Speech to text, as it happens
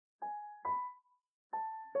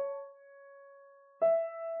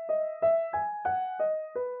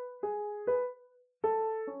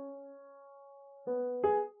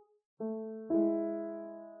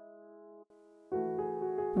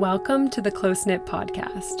Welcome to the Close Knit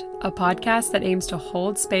Podcast, a podcast that aims to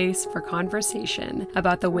hold space for conversation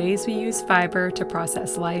about the ways we use fiber to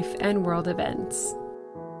process life and world events.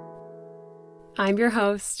 I'm your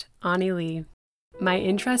host, Ani Lee. My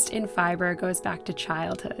interest in fiber goes back to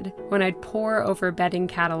childhood, when I'd pore over bedding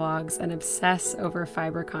catalogs and obsess over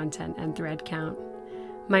fiber content and thread count.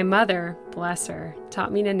 My mother, bless her,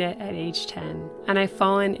 taught me to knit at age 10, and I've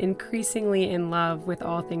fallen increasingly in love with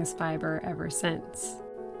all things fiber ever since.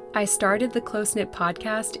 I started the Close Knit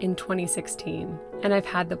Podcast in 2016, and I've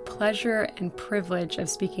had the pleasure and privilege of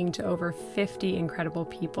speaking to over 50 incredible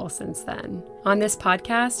people since then. On this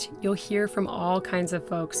podcast, you'll hear from all kinds of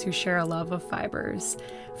folks who share a love of fibers,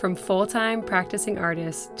 from full-time practicing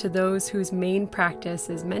artists to those whose main practice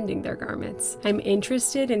is mending their garments. I'm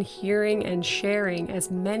interested in hearing and sharing as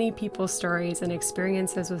many people's stories and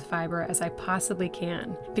experiences with fiber as I possibly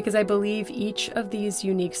can, because I believe each of these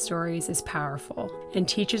unique stories is powerful and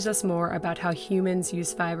teaches us more about how humans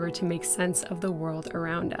use fiber to make sense of the world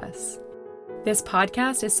around us. This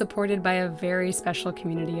podcast is supported by a very special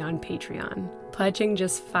community on Patreon. Pledging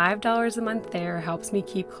just $5 a month there helps me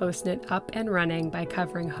keep Close Knit up and running by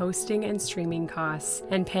covering hosting and streaming costs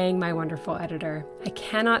and paying my wonderful editor. I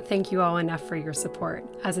cannot thank you all enough for your support,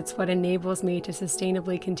 as it's what enables me to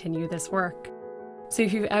sustainably continue this work. So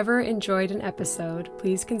if you've ever enjoyed an episode,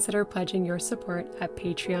 please consider pledging your support at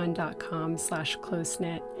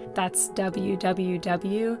patreon.com/closeknit. That's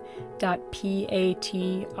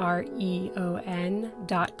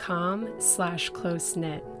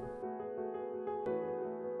www.patreon.com/closeknit.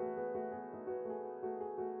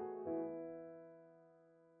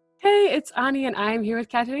 Hey, it's Ani, and I'm here with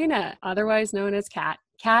Katarina, otherwise known as Kat.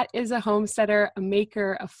 Kat is a homesteader, a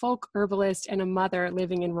maker, a folk herbalist, and a mother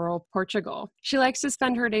living in rural Portugal. She likes to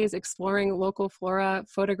spend her days exploring local flora,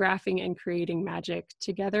 photographing, and creating magic.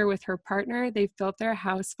 Together with her partner, they've built their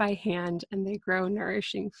house by hand, and they grow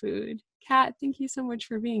nourishing food. Kat, thank you so much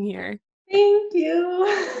for being here. Thank you.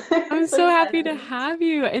 I'm so happy to have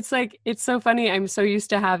you. It's so funny. I'm so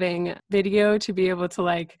used to having video to be able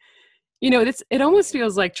to it almost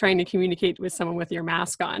feels like trying to communicate with someone with your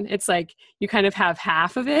mask on. It's like you kind of have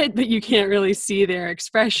half of it, but you can't really see their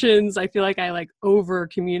expressions. I feel like I over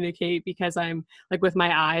communicate because I'm with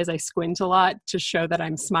my eyes, I squint a lot to show that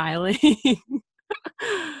I'm smiling.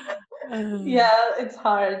 Yeah, it's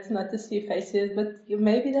hard not to see faces, but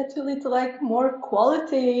maybe that will lead to more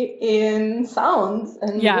quality in sounds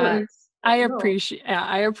and words. I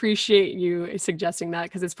appreciate you suggesting that,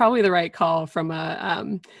 because it's probably the right call from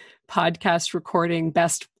a podcast recording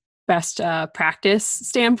best practice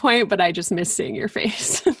standpoint, but I just miss seeing your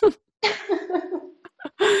face.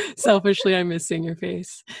 Selfishly, I miss seeing your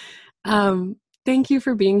face. Thank you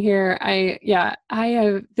for being here.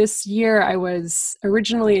 This year I was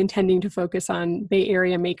originally intending to focus on Bay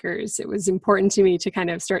Area makers. It was important to me to kind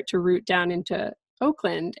of start to root down into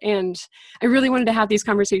Oakland, and I really wanted to have these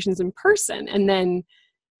conversations in person. And then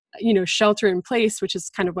shelter in place, which is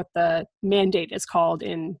kind of what the mandate is called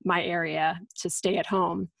in my area, to stay at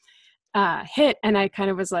home, hit. And I kind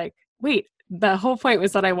of was like, wait, the whole point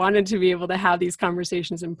was that I wanted to be able to have these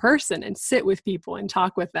conversations in person and sit with people and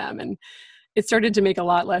talk with them. And it started to make a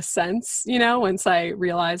lot less sense, once I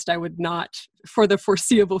realized I would not, for the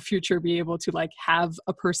foreseeable future, be able to have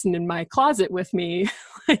a person in my closet with me,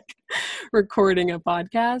 recording a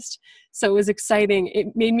podcast. So it was exciting.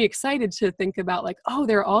 It made me excited to think about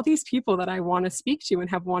there are all these people that I want to speak to and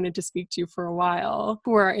have wanted to speak to for a while,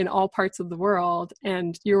 who are in all parts of the world.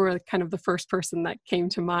 And you were kind of the first person that came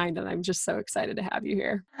to mind. And I'm just so excited to have you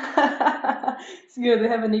here. It's good to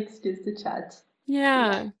have an excuse to chat.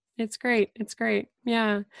 Yeah. It's great.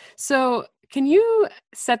 Yeah. So can you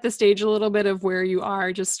set the stage a little bit of where you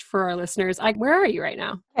are, just for our listeners? Where are you right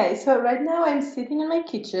now? Okay, so right now I'm sitting in my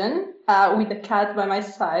kitchen with a cat by my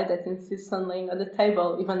side that insists on laying on the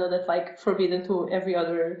table, even though that's forbidden to every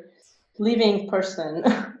other living person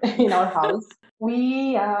in our house.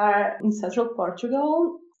 We are in central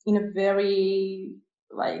Portugal, in a very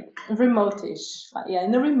remote-ish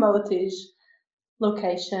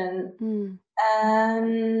location.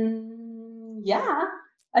 And yeah,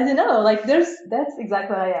 I don't know, that's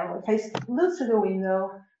exactly what I am. If I look through the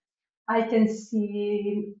window, I can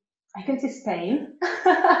see Spain,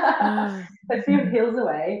 a few hills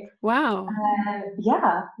away. Wow.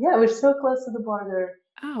 Yeah, we're so close to the border.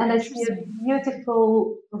 And I see a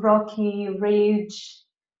beautiful rocky ridge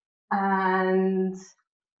and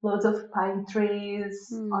loads of pine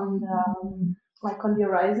trees on the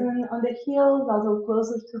horizon. On the hills, although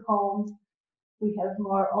closer to home, we have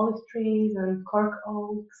more olive trees and cork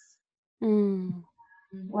oaks.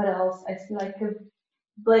 What else? I see a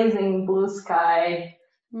blazing blue sky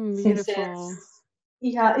since Beautiful.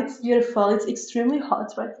 it's beautiful. It's extremely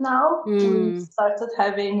hot right now. We've started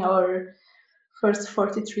having our first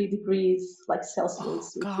 43 degrees like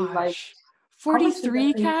Celsius, which is like, Gosh. how much is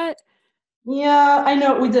 43, that? Kat? Yeah, I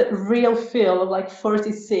know, with the real feel of like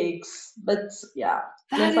 46, but yeah,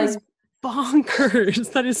 That that's is like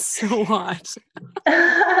bonkers. That is so hot.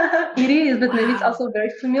 it is, but maybe it's Wow. also very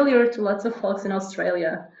familiar to lots of folks in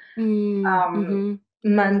Australia. Mm-hmm.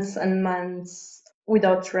 Months and months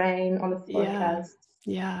without rain on the Yeah. forecast.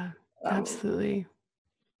 Yeah. Um, Absolutely.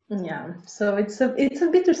 yeah, so it's a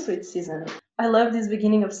bittersweet season. I love this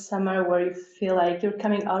beginning of summer where you feel like you're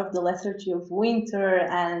coming out of the lethargy of winter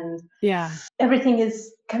and Yeah. everything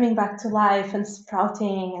is coming back to life and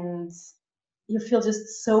sprouting, and you feel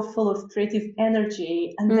just so full of creative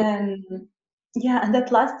energy. And then yeah, and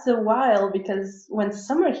that lasts a while, because when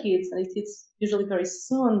summer hits, and it hits usually very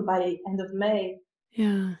soon by end of May,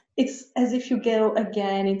 Yeah. it's as if you go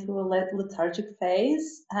again into a lethargic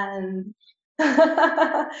phase. And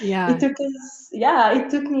Yeah. it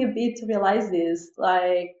took me a bit to realize this,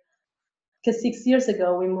 like, because 6 years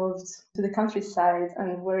ago we moved to the countryside,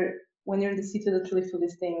 and when you're in the city you don't really feel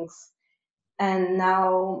these things. And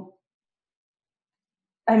now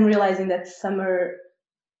I'm realizing that summer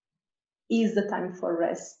is the time for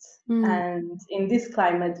rest. And in this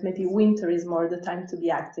climate, maybe winter is more the time to be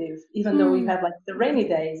active, even though we have like the rainy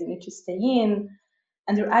days in which you stay in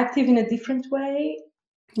and you're active in a different way.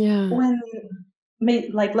 Yeah. When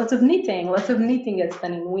like lots of knitting gets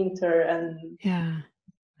done in winter, and Yeah.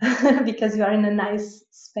 because you are in a nice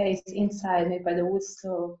space inside, maybe by the wood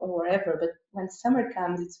stove or wherever. But when summer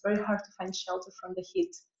comes, it's very hard to find shelter from the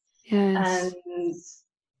heat. Yes. And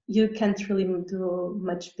you can't really do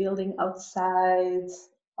much building outside.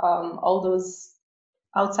 All those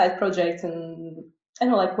outside projects, and I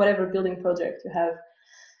don't know, like whatever building project you have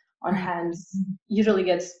on Right. hand usually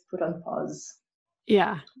gets put on pause.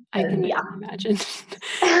 Yeah. I can Yeah. imagine.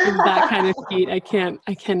 In that kind of heat,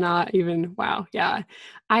 I cannot even, wow. Yeah.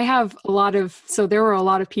 I have so there were a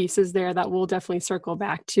lot of pieces there that we'll definitely circle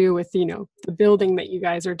back to with, the building that you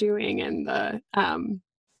guys are doing and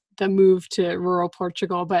the move to rural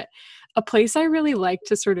Portugal. But a place I really like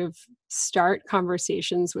to sort of start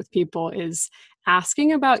conversations with people is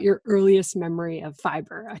asking about your earliest memory of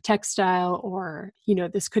fiber, a textile, or,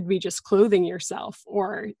 this could be just clothing yourself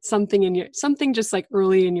or something just like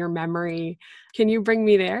early in your memory. Can you bring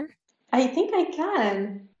me there? I think I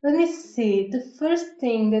can. Let me see. The first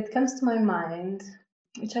thing that comes to my mind,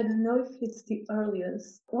 which I don't know if it's the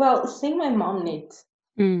earliest. Well, seeing my mom knit.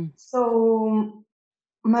 So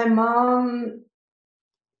my mom,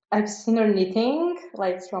 I've seen her knitting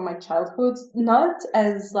like from my childhood, not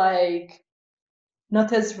as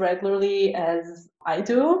regularly as I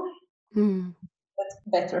do, but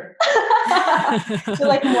better. So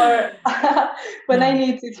like more when I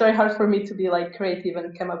knit, it's very hard for me to be like creative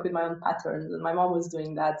and come up with my own patterns, and my mom was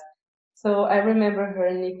doing that. So I remember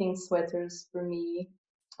her knitting sweaters for me,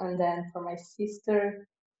 and then for my sister.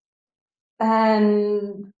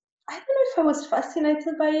 And I don't know if I was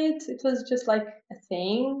fascinated by it. It was just like a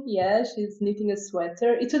thing. Yeah, she's knitting a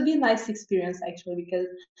sweater. It would be a nice experience actually, because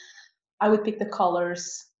I would pick the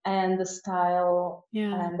colors and the style.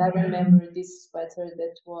 Yeah. And I remember this sweater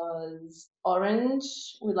that was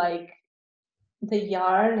orange with like the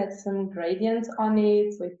yarn had some gradient on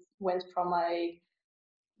it. So it went from like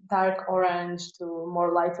dark orange to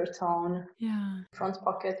more lighter tone. Yeah. Front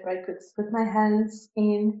pocket where I could put my hands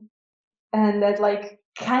in. And that like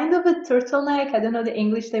kind of a turtleneck. I don't know the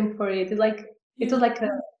English name for it. It was like it was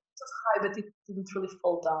high, but it didn't really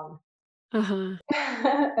fall down. Uh-huh.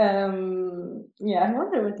 Yeah, I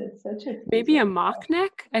wonder what that sweatshirt is Maybe a like. mock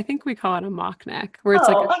neck. I think we call it a mock neck, where it's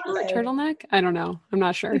like Oh, a short okay. turtleneck. I don't know. I'm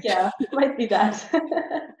not sure. Yeah, might be that.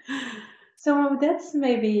 So that's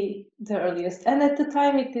maybe the earliest. And at the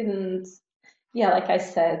time it didn't, yeah, like I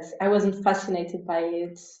said, I wasn't fascinated by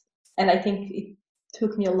it. And I think it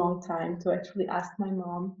took me a long time to actually ask my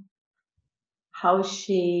mom how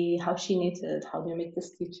she knitted, how do you make the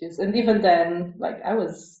stitches. And even then, like it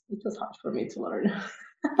was hard for me to learn.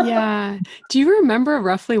 Yeah. Do you remember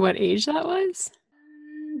roughly what age that was?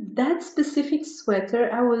 That specific sweater,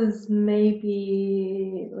 I was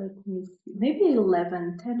maybe, let me see, maybe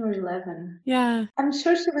 11, 10 or 11. Yeah. I'm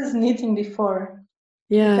sure she was knitting before,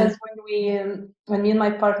 Yeah. because when me and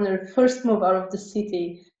my partner first moved out of the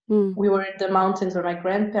city, we were in the mountains where my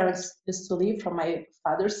grandparents used to live from my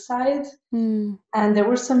father's side. And there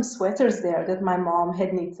were some sweaters there that my mom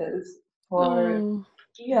had knitted for, Oh.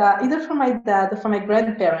 yeah, either for my dad or for my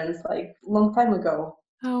grandparents, like long time ago.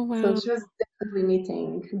 Oh, So wow. she was definitely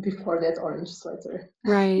knitting before that orange sweater.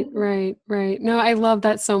 Right, right, right. No, I love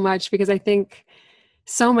that so much because I think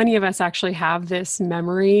so many of us actually have this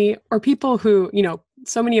memory, or people who,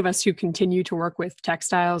 so many of us who continue to work with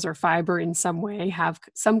textiles or fiber in some way have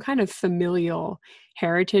some kind of familial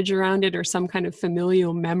heritage around it, or some kind of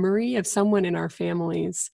familial memory of someone in our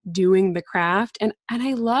families doing the craft. And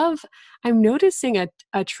I'm noticing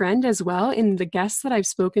a trend as well in the guests that I've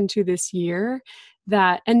spoken to this year,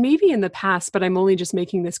 that, and maybe in the past, but I'm only just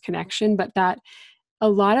making this connection, but that a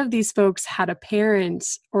lot of these folks had a parent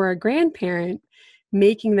or a grandparent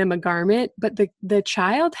making them a garment, but the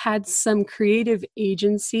child had some creative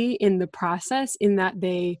agency in the process, in that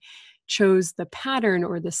they chose the pattern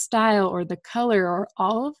or the style or the color or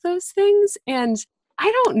all of those things. And I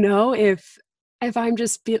don't know if I'm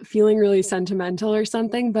just feeling really sentimental or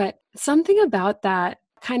something, but something about that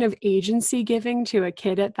kind of agency giving to a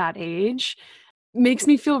kid at that age makes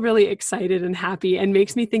me feel really excited and happy, and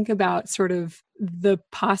makes me think about sort of the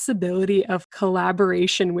possibility of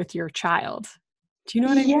collaboration with your child. Do you know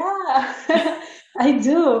what I mean? Yeah, I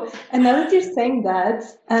do. And now that you're saying that,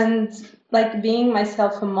 and like being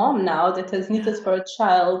myself a mom now that has knitted for a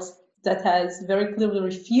child that has very clearly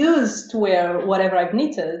refused to wear whatever I've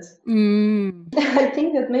knitted, I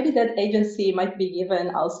think that maybe that agency might be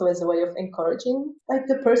given also as a way of encouraging like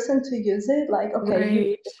the person to use it. Like, okay, you pick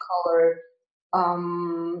Right. the color.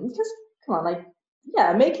 Just come on, like,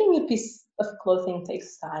 yeah, making a piece of clothing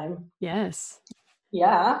takes time. Yes.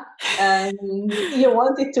 Yeah, and you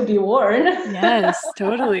want it to be worn. Yes,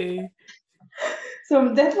 totally.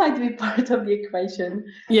 So that might be part of the equation.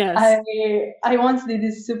 Yes. I once did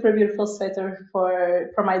this super beautiful sweater for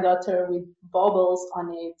my daughter with baubles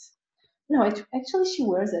on it. No, actually she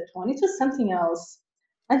wears that one. It was something else.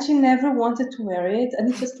 And she never wanted to wear it. And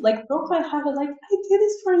it just like broke my heart. I was like, I did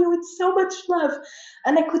this for you with so much love.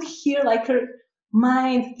 And I could hear like her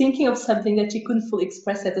mind thinking of something that she couldn't fully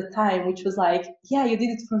express at the time, which was like, yeah, you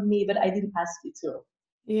did it for me, but I didn't ask you to.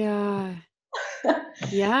 Yeah.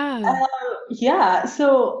 Yeah. Yeah,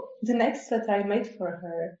 so the next sweater I made for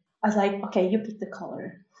her, I was like, okay, you pick the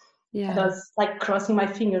color. And I Yeah. was like crossing my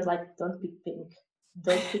fingers, like, don't pick pink.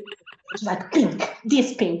 Don't pick pink. She's like, pink,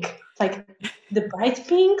 this pink. Like the bright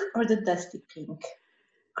pink or the dusty pink?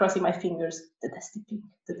 Crossing my fingers, the dusty pink,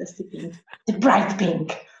 the dusty pink, the bright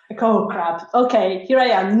pink. Like, oh crap. Okay, here I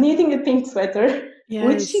am knitting a pink sweater,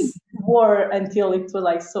 which she Yes. wore until it was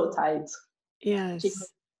like so tight. She couldn't Yes.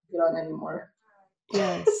 put it on anymore.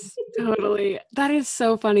 Yes, totally. That is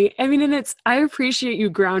so funny. I mean, and I appreciate you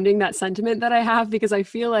grounding that sentiment that I have, because I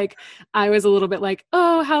feel like I was a little bit like,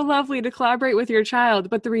 oh, how lovely to collaborate with your child.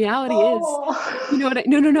 But the reality is, Oh.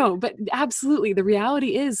 no, but absolutely. The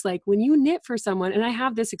reality is, like, when you knit for someone, and I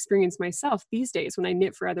have this experience myself these days when I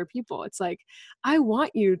knit for other people, it's like, I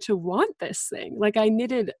want you to want this thing. Like, I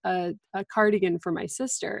knitted a cardigan for my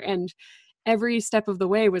sister, and every step of the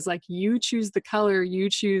way was like, you choose the color, you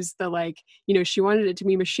choose the, like, she wanted it to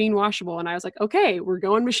be machine washable, and I was like, okay, we're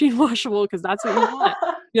going machine washable because that's what you want.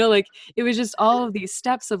 Like, it was just all of these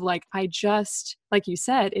steps of like, I just, like you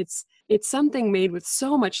said, it's something made with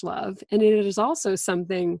so much love, and it is also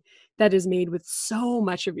something that is made with so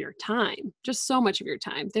much of your time, just so much of your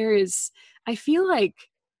time. I feel like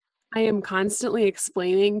I am constantly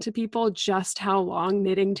explaining to people just how long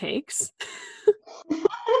knitting takes.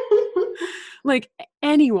 Like,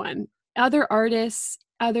 anyone, other artists,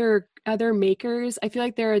 other makers, I feel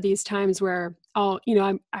like there are these times where I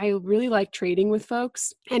really like trading with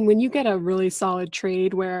folks, and when you get a really solid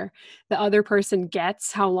trade where the other person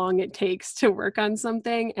gets how long it takes to work on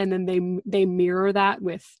something, and then they mirror that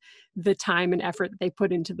with the time and effort that they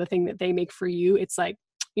put into the thing that they make for you, it's like,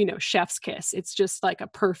 chef's kiss. It's just like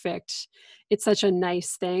it's such a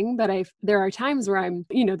nice thing. But there are times where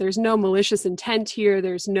there's no malicious intent here.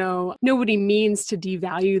 Nobody means to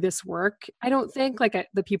devalue this work. I don't think, like,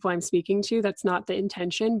 the people I'm speaking to, that's not the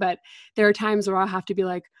intention. But there are times where I'll have to be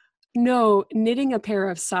like, no, knitting a pair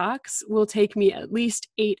of socks will take me at least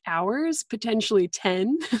 8 hours, potentially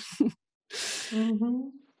 10. Mm-hmm.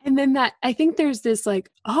 And then I think there's this like,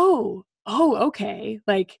 oh, okay.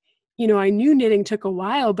 Like, I knew knitting took a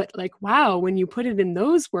while, but like, wow, when you put it in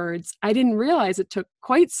those words, I didn't realize it took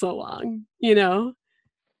quite so long.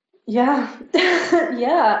 Yeah,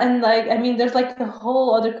 yeah, and like I mean, there's like a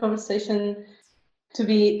whole other conversation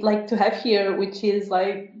to have here, which is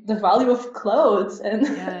like the value of clothes and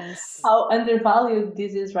Yes. how undervalued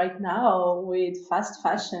this is right now with fast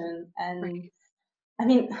fashion. And Right. I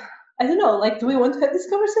mean, I don't know, like, do we want to have this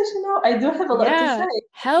conversation now? I do have a lot to Yeah. say.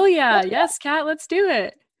 Hell yeah. Yes, Kat, let's do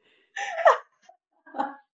it.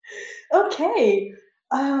 Okay.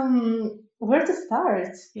 Um, where to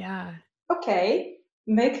start? Yeah. Okay,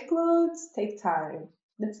 make clothes take time.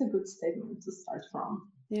 That's a good statement to start from.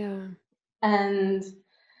 Yeah. And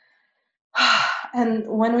and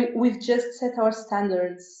when we've just set our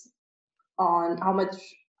standards on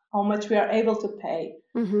how much we are able to pay,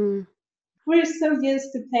 Mm-hmm. we're so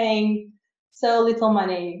used to paying so little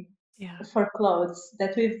money Yeah. for clothes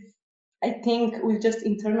that I think we've just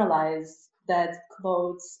internalized that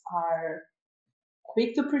clothes are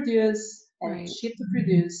quick to produce and Right. cheap to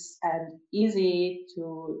produce and easy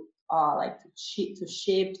to to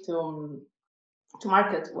ship to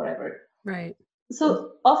market, whatever. Right. So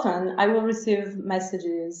often I will receive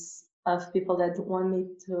messages of people that want me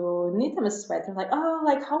to knit them a sweater, like, oh,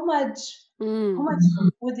 like how Mm. much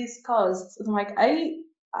would this cost? And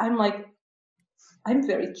I'm like, I'm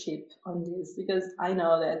very cheap on this because I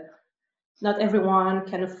know that not everyone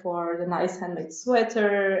can afford a nice handmade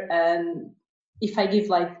sweater. And if I give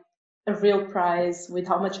like a real price with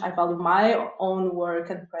how much I value my own work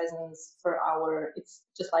and presence per hour, it's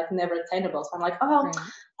just like never attainable. So I'm like, oh, Right.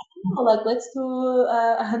 no, like let's do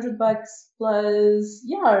 $100 plus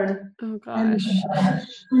yarn. Oh And gosh.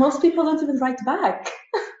 most people don't even write back.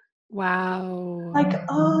 Wow. Like,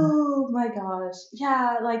 oh my gosh,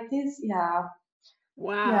 yeah, like this, yeah.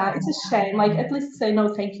 Yeah, Wow. it's a shame. Like, at least say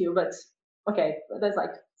no, thank you. But okay, that's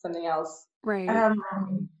like something else. Right.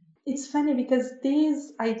 It's funny because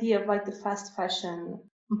this idea of like the fast fashion,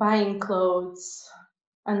 buying clothes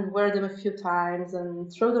and wear them a few times and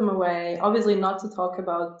throw them away. Obviously, not to talk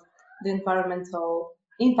about the environmental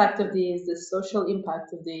impact of these, the social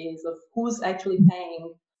impact of these, of who's actually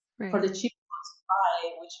paying for Right. the cheap clothes to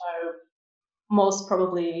buy, which are most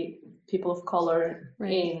probably people of color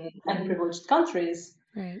Right. in unprivileged countries,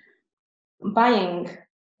 Right. buying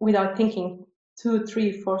without thinking two,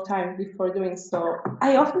 three, four times before doing so.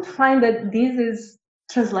 I often find that this is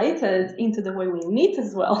translated into the way we knit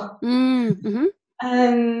as well. Mm-hmm.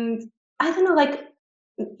 And I don't know, like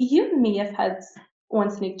you and me have had one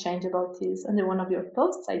sneak change about this under one of your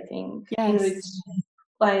posts, I think, in which Yes.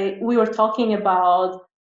 like we were talking about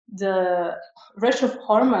the rush of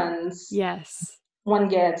hormones Yes. one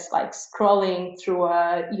gets like scrolling through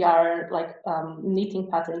a yarn like knitting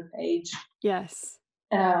pattern page. Yes.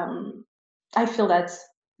 I feel that's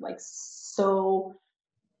like so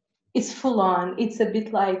it's full on. It's a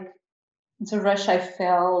bit like the rush I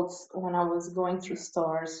felt when I was going through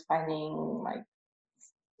stores finding like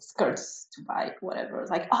skirts to buy, whatever.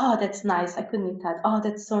 Like, oh, that's nice. I could knit that. Oh,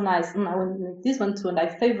 that's so nice. I want to knit this one too, and I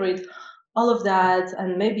favorite all of that.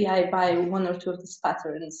 And maybe I buy one or two of these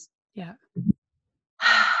patterns. Yeah.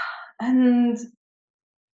 And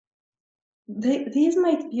these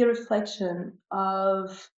might be a reflection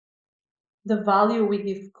of the value we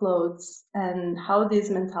give clothes and how this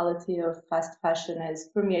mentality of fast fashion has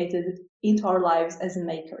permeated into our lives as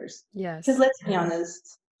makers. Because Yes. let's be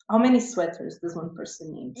honest, how many sweaters does one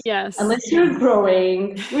person need? Yes. Unless you're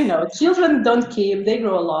growing, we know children don't keep, they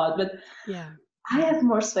grow a lot, but Yeah. I have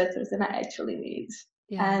more sweaters than I actually need.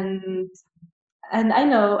 Yeah. And I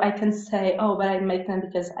know I can say, oh, but I make them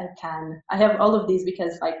because I can. I have all of these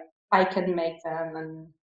because like I can make them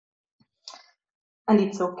and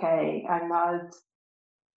it's okay. I'm not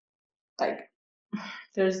like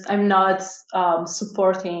I'm not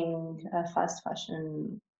supporting fast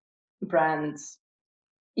fashion brands.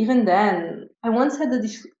 Even then, I once had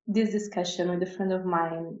this discussion with a friend of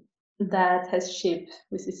mine that has sheep,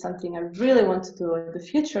 which is something I really want to do in the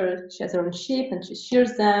future. She has her own sheep and she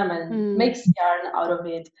shears them and Mm. makes yarn out of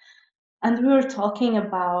it. And we were talking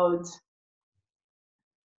about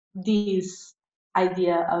this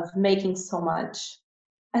idea of making so much.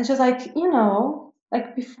 And she's like,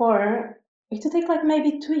 like before, it used to take like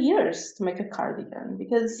maybe 2 years to make a cardigan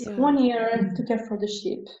because Yeah. 1 year to care for the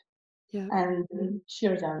sheep Yeah. and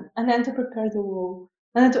shear them, and then to prepare the wool,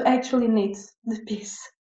 and then to actually knit the piece.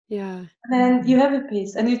 Yeah. And then you have a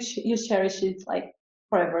piece and you cherish it like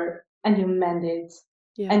forever and you mend it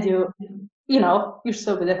Yeah. and you're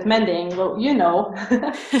so good at mending. Well,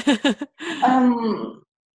 um,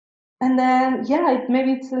 and then, yeah,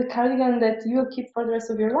 maybe it's a cardigan that you'll keep for the rest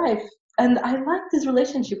of your life. And I like this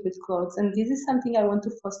relationship with clothes, and this is something I want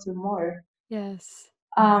to foster more. Yes.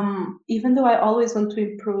 Even though I always want to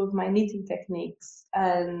improve my knitting techniques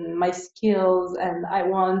and my skills, and I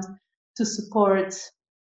want to support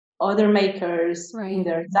other makers in Right.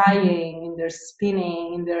 their dyeing, in their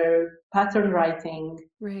spinning, in their pattern writing,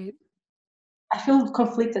 Right. I feel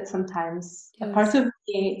conflicted sometimes. A part Yes. of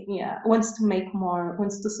me, yeah, wants to make more,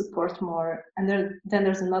 wants to support more, and then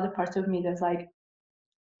there's another part of me that's like,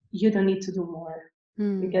 you don't need to do more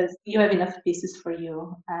Mm. because you have enough pieces for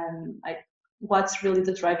you, and what's really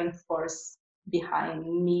the driving force behind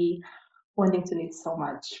me wanting to knit so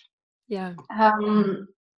much. Yeah.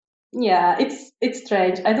 Yeah, it's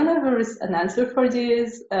strange. I don't have an answer for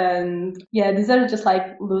this, and yeah, these are just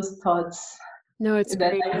like loose thoughts. No, it's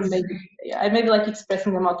that great. I maybe like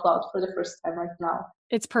expressing them out loud for the first time right now.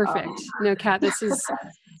 It's perfect. No, Kat, this is.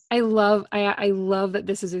 I love that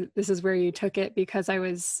this is where you took it, because I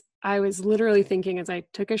was literally thinking as I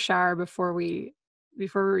took a shower before we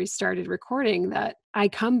started recording that I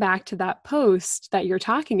come back to that post that you're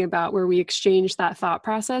talking about where we exchange that thought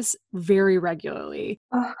process very regularly.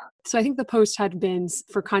 So I think the post had been,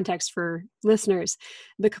 for context for listeners,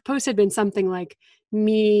 the post had been something like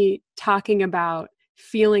me talking about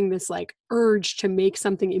feeling this like urge to make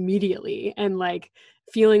something immediately and like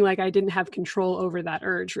feeling like I didn't have control over that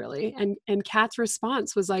urge really. And Kat's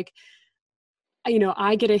response was like, you know,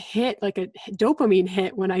 I get a hit, like a dopamine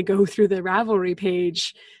hit when I go through the Ravelry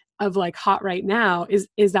page of like hot right now.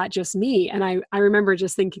 Is that just me? And I remember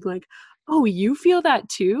just thinking like, oh, you feel that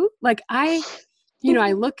too? Like I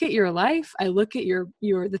look at your life, I look at your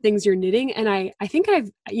the things you're knitting, and I think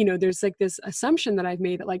I've, you know, there's like this assumption that I've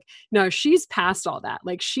made that like, no, she's past all that.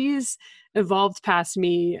 Like she's evolved past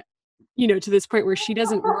me, you know, to this point where she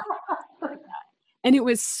doesn't work like that. And it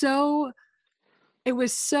was so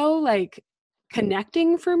like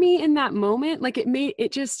connecting for me in that moment. Like it made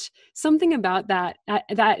it just something about that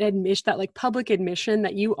admission, that like public admission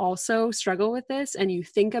that you also struggle with this and you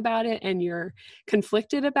think about it and you're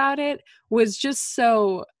conflicted about it was just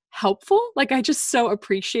so helpful. Like I just so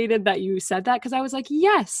appreciated that you said that, because I was like,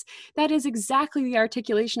 yes, that is exactly the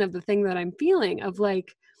articulation of the thing that I'm feeling, of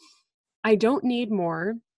like, I don't need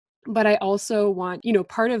more. But I also want, you know,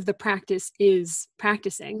 part of the practice is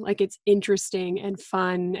practicing. Like it's interesting and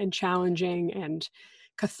fun and challenging and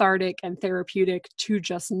cathartic and therapeutic to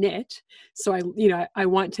just knit. So I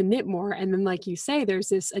want to knit more. And then like you say, there's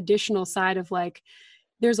this additional side of like,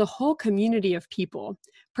 there's a whole community of people,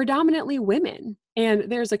 predominantly women.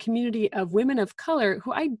 And there's a community of women of color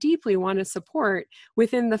who I deeply want to support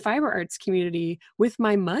within the fiber arts community with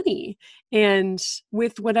my money and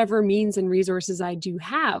with whatever means and resources I do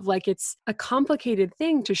have. Like it's a complicated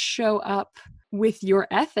thing to show up with your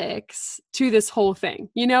ethics to this whole thing.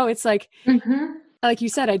 You know, it's like, like you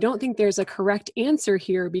said, I don't think there's a correct answer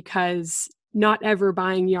here, because not ever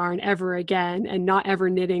buying yarn ever again and not ever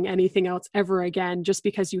knitting anything else ever again just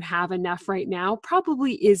because you have enough right now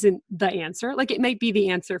probably isn't the answer. Like it might be the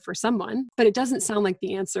answer for someone, but it doesn't sound like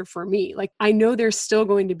the answer for me. Like I know there's still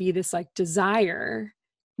going to be this like desire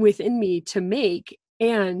within me to make.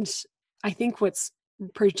 And I think what's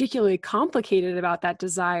particularly complicated about that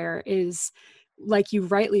desire is, like you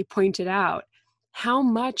rightly pointed out, how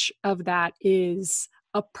much of that is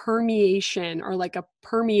a permeation or like a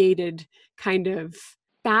permeated kind of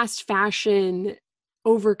fast fashion,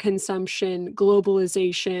 overconsumption,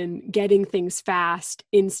 globalization, getting things fast,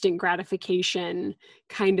 instant gratification,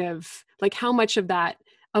 kind of like how much of that,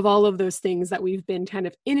 of all of those things that we've been kind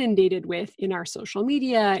of inundated with in our social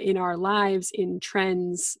media, in our lives, in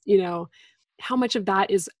trends, you know, how much of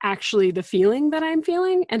that is actually the feeling that I'm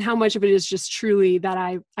feeling and how much of it is just truly that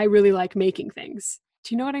I really like making things.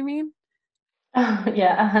 Do you know what I mean?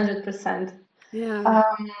 Yeah, 100%. Yeah.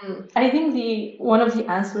 I think one of the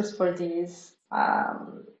answers for this,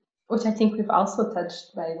 which I think we've also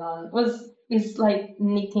touched right on, is like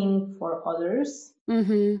knitting for others,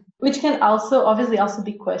 which can also obviously also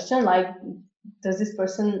be questioned, like, does this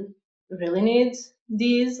person really need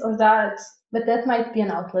this or that? But that might be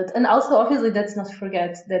an outlet. And also, obviously, let's not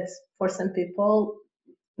forget that for some people,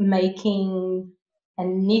 making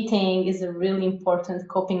and knitting is a really important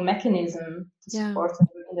coping mechanism to support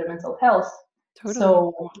their mental health. Totally.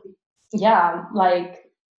 So, yeah, like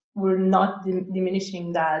we're not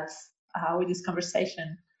diminishing that with this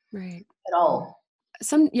conversation, right, at all.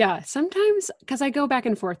 Sometimes, because I go back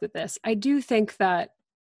and forth with this, I do think that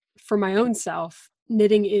for my own self,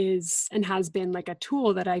 knitting is and has been like a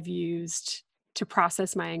tool that I've used to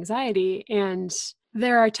process my anxiety. And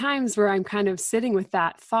there are times where I'm kind of sitting with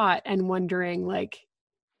that thought and wondering, like,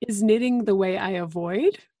 is knitting the way I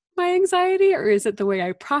avoid my anxiety, or is it the way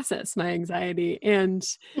I process my anxiety? And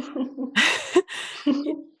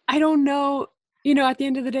I don't know, you know, at the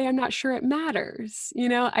end of the day, I'm not sure it matters. You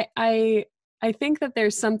know, I think that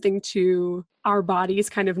there's something to our bodies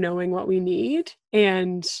kind of knowing what we need.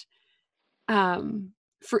 And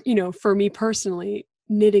for me personally,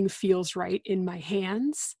 knitting feels right in my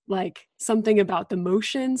hands. Like something about the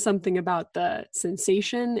motion, something about the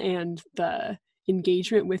sensation and the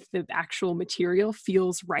engagement with the actual material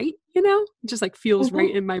feels right, you know, just like feels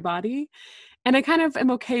right in my body. And I kind of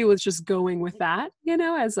am okay with just going with that,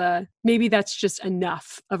 as maybe that's just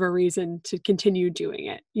enough of a reason to continue doing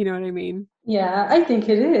it. You know what I mean? Yeah, I think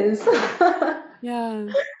it is. Yeah.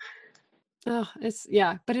 Oh,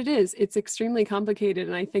 but it's extremely complicated.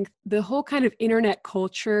 And I think the whole kind of internet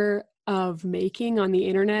culture of making on the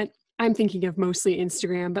internet, I'm thinking of mostly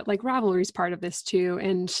Instagram, but like Ravelry is part of this too.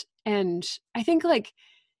 And I think like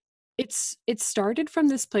it started from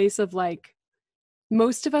this place of like,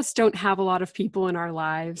 most of us don't have a lot of people in our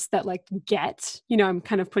lives that like get, I'm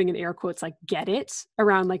kind of putting in air quotes, like get it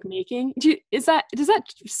around like making. Does that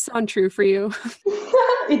sound true for you?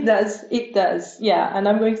 It does. It does. Yeah. And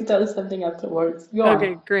I'm going to tell you something afterwards. Go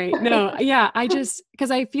Okay, on. great. No, yeah, because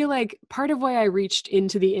I feel like part of why I reached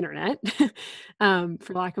into the internet,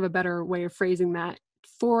 for lack of a better way of phrasing that,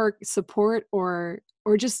 for support or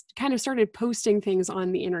just kind of started posting things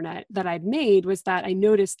on the internet that I'd made was that I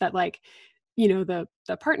noticed that like, the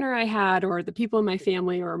partner I had or the people in my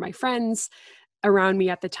family or my friends around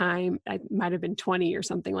me at the time, I might have been 20 or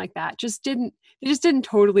something like that, they just didn't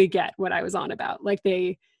totally get what I was on about. Like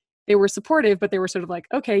they were supportive, but they were sort of like,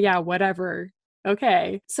 okay, yeah, whatever.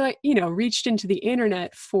 Okay. So I, reached into the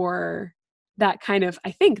internet for I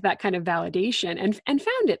think that kind of validation and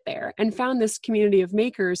found it there and found this community of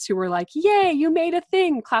makers who were like, yay, you made a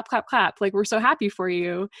thing, clap, clap, clap. Like, we're so happy for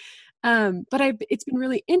you. But it's been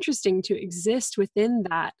really interesting to exist within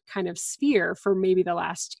that kind of sphere for maybe the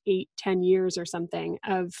last 8-10 years or something,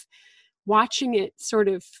 of watching it sort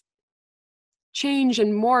of change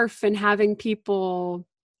and morph and having people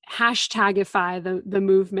hashtagify the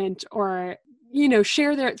movement or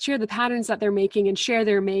share the patterns that they're making and share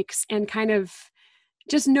their makes, and kind of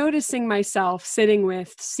just noticing myself sitting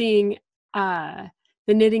with seeing the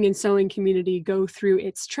knitting and sewing community go through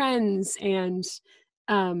its trends and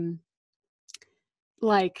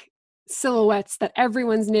like silhouettes that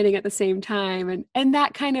everyone's knitting at the same time, and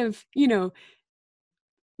that kind of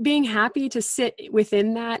being happy to sit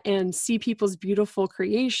within that and see people's beautiful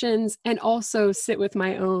creations, and also sit with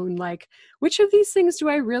my own, like, which of these things do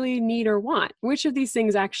I really need or want? Which of these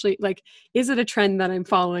things actually, like, is it a trend that I'm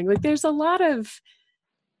following? Like, there's a lot of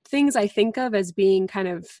things I think of as being kind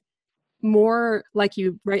of more, like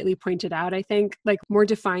you rightly pointed out, I think, like more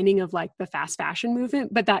defining of like the fast fashion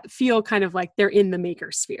movement, but that feel kind of like they're in the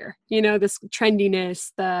maker sphere, this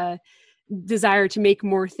trendiness, the desire to make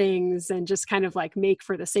more things and just kind of like make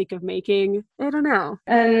for the sake of making. I don't know.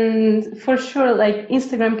 And for sure, like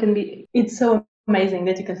Instagram it's so amazing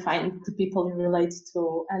that you can find the people you relate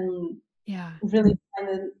to and really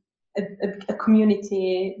find a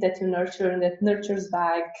community that you nurture and that nurtures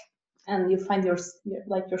back, and you find your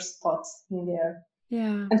spots in there.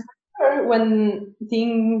 Yeah. And for sure, when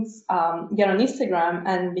things get on Instagram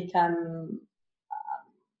and become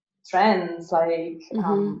trends, like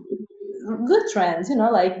good trends,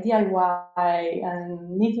 like DIY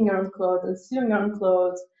and knitting your own clothes and sewing your own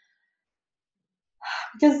clothes,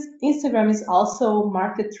 because Instagram is also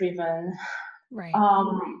market driven. Right.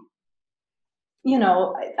 I'm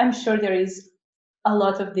sure there is a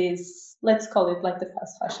lot of this, let's call it like the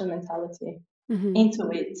fast fashion mentality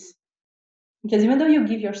into it. Because even though you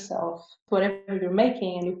give yourself whatever you're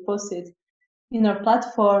making and you post it in our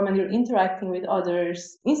platform and you're interacting with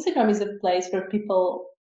others, Instagram is a place where people,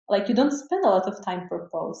 like, you don't spend a lot of time per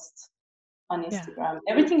post on Instagram.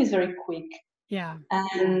 Everything is very quick. Yeah.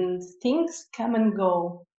 And things come and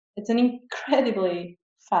go. It's an incredibly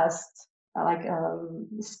fast,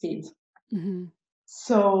 speed.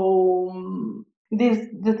 So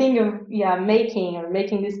the thing of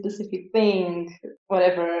making this specific thing,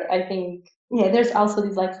 whatever, I think there's also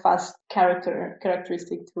this like fast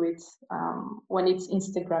characteristic to it, when it's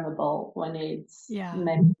Instagrammable, when it's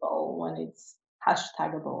memeable, when it's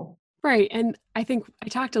hashtagable. Right. And I think I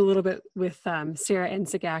talked a little bit with Sarah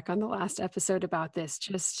Enzigak on the last episode about this.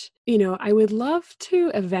 Just, I would love to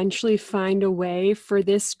eventually find a way for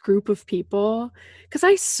this group of people, because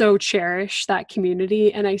I so cherish that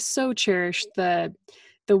community, and I so cherish the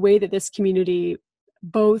way that this community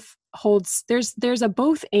both holds, there's a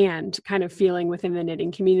both and kind of feeling within the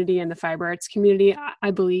knitting community and the fiber arts community, I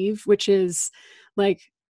believe, which is like,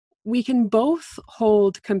 we can both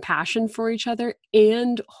hold compassion for each other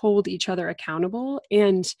and hold each other accountable.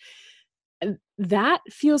 And that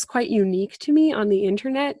feels quite unique to me on the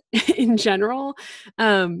internet in general.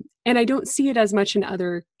 And I don't see it as much in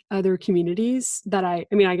other communities that I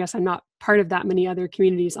mean, I guess I'm not part of that many other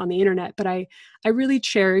communities on the internet, but I really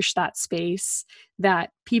cherish that space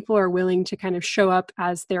that people are willing to kind of show up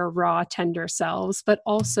as their raw, tender selves, but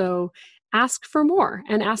also ask for more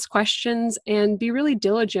and ask questions and be really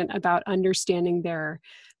diligent about understanding their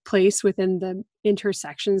place within the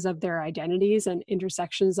intersections of their identities and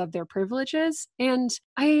intersections of their privileges. And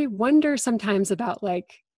I wonder sometimes about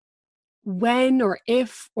like when or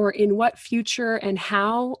if or in what future and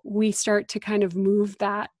how we start to kind of move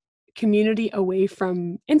that community away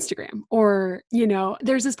from Instagram. Or, you know,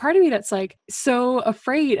 there's this part of me that's like so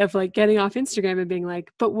afraid of like getting off Instagram and being like,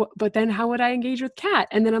 but then how would I engage with Kat?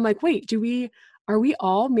 And then I'm like, wait, are we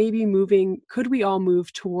all maybe could we all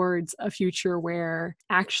move towards a future where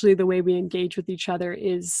actually the way we engage with each other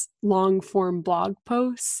is long form blog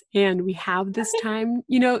posts and we have this time,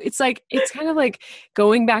 you know, it's kind of like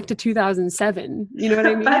going back to 2007, you know what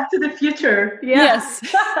I mean? Back to the future. Yeah. Yes,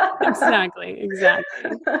 exactly.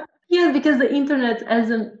 Yes, because the internet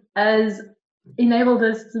has enabled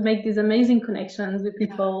us to make these amazing connections with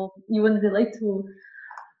people you wouldn't relate to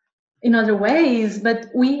in other ways, but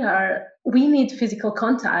we need physical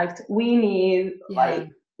contact. We need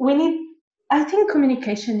I think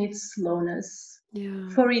communication needs slowness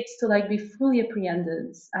for it to like be fully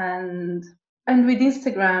apprehended. And with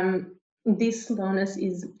Instagram, this slowness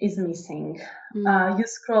is missing. You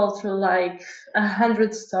scroll through like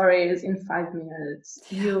 100 stories in 5 minutes.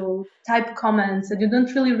 You type comments and you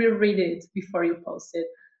don't really reread it before you post it.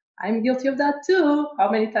 I'm guilty of that too.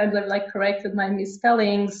 How many times I've like corrected my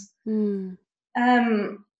misspellings. And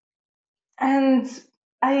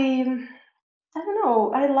I don't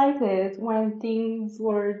know, I liked it when things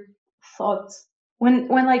were thought, when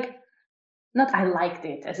like, not I liked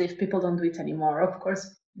it as if people don't do it anymore. Of course,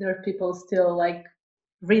 there are people still like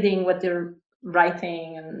reading what they're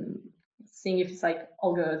writing and seeing if it's like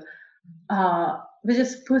all good. But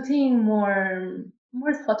just putting more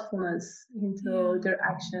thoughtfulness into their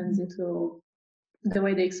actions, into the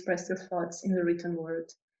way they express their thoughts in the written word.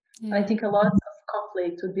 And I think a lot of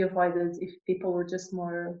conflict would be avoided if people were just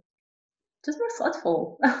more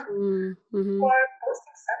thoughtful. Or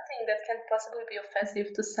posting something that can possibly be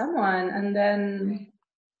offensive to someone, and then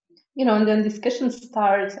and then discussion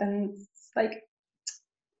starts, and it's like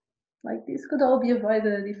this could all be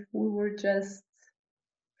avoided if we were just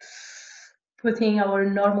putting our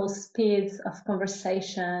normal speed of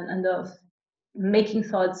conversation and of making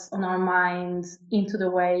thoughts on our minds into the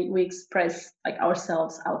way we express like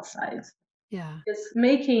ourselves outside. Because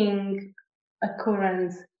making a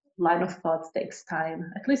current line of thought takes time,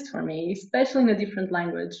 at least for me, especially in a different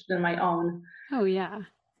language than my own. Oh yeah.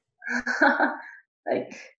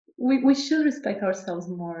 Like we should respect ourselves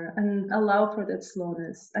more and allow for that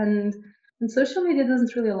slowness. And social media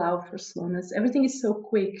doesn't really allow for slowness. Everything is so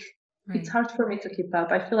quick. It's hard for me to keep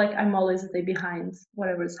up. I feel like I'm always a day behind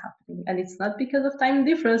whatever is happening. And it's not because of time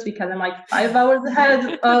difference, because I'm like 5 hours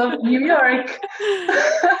ahead of New York.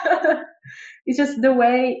 It's just the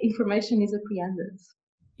way information is apprehended.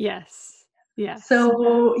 Yes.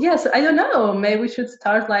 So, I don't know. Maybe we should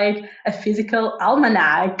start like a physical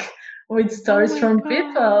almanac with stories from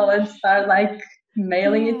people and start like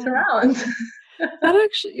mailing it around. That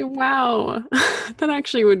actually, wow. That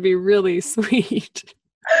actually would be really sweet.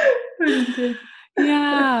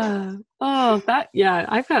 Yeah. Oh,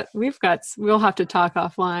 we'll have to talk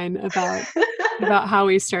offline about how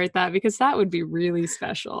we start that, because that would be really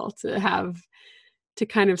special to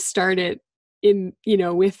kind of start it in,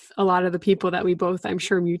 with a lot of the people that we both, I'm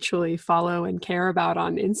sure, mutually follow and care about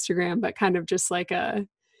on Instagram, but kind of just like I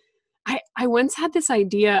once had this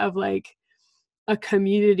idea of like a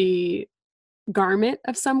community garment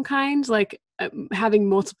of some kind, like having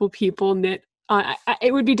multiple people knit.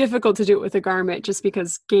 It would be difficult to do it with a garment just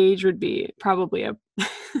because gauge would be probably a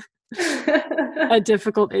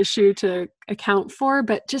difficult issue to account for,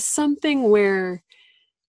 but just something where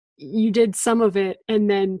you did some of it and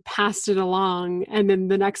then passed it along, and then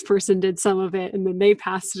the next person did some of it and then they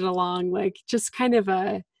passed it along, like just kind of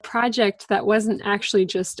a project that wasn't actually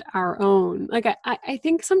just our own. Like I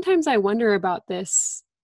think sometimes I wonder about this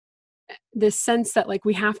sense that like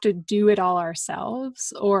we have to do it all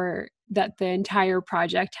ourselves, or that the entire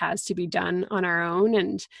project has to be done on our own.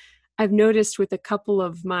 And I've noticed with a couple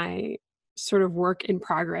of my sort of work in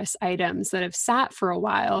progress items that have sat for a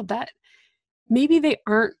while that maybe they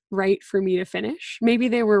aren't right for me to finish. Maybe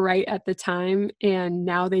they were right at the time and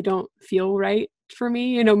now they don't feel right for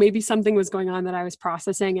me. Maybe something was going on that I was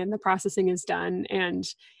processing and the processing is done and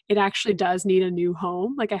it actually does need a new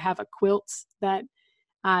home. Like I have a quilt that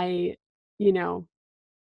I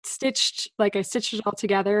stitched it all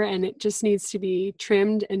together and it just needs to be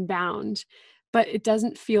trimmed and bound, but it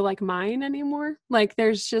doesn't feel like mine anymore. Like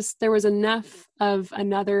there was enough of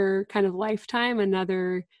another kind of lifetime,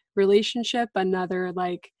 another relationship, another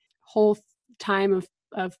like whole time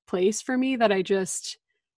of place for me that I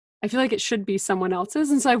feel like it should be someone else's.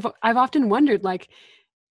 And so I've often wondered, like,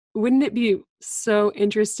 wouldn't it be so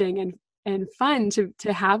interesting and fun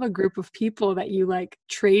to have a group of people that you like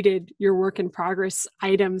traded your work in progress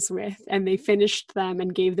items with, and they finished them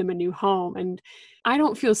and gave them a new home? And I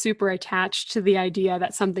don't feel super attached to the idea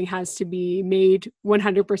that something has to be made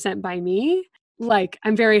 100% by me. Like,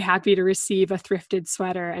 I'm very happy to receive a thrifted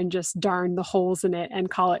sweater and just darn the holes in it and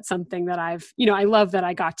call it something that I love that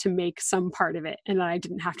I got to make some part of it and that I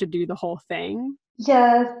didn't have to do the whole thing.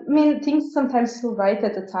 Yeah, I mean, things sometimes feel right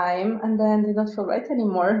at the time and then they don't feel right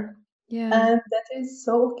anymore. Yeah. And that is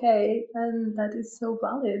so okay, and that is so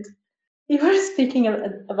valid. You were speaking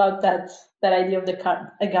about that idea of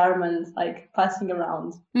a garment like passing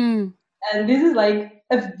around, and this is like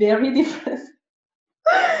a very different,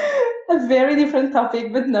 a very different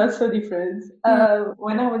topic, but not so different.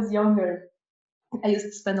 When I was younger, I used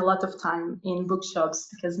to spend a lot of time in bookshops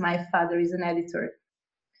because my father is an editor.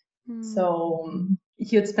 So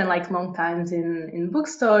he would spend like long times in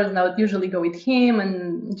bookstores, and I would usually go with him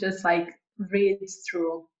and just like read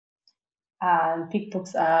through and pick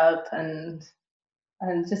books up and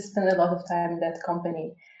just spend a lot of time in that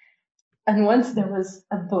company. And once there was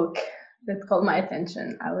a book that caught my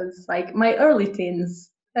attention. I was like my early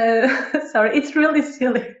teens. Sorry, it's really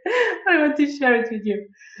silly, but I want to share it with you.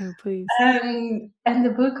 Oh, please. And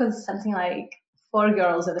the book was something like Four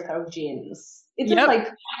Girls and a Pair of Jeans. It just like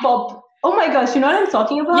pop. Oh my gosh, you know what I'm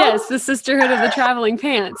talking about? Yes, the Sisterhood of the Traveling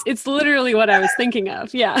Pants. It's literally what I was thinking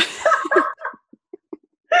of. Yeah.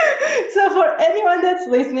 So for anyone that's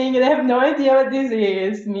listening and have no idea what this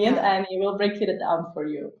is, me and Annie will break it down for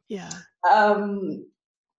you. Yeah. Like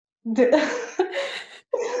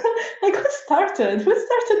who started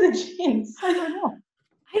the jeans? I don't know.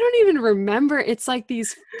 I don't even remember. It's like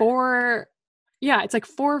these it's like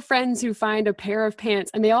four friends who find a pair of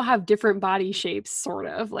pants, and they all have different body shapes, sort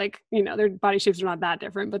of like, their body shapes are not that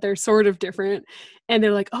different, but they're sort of different. And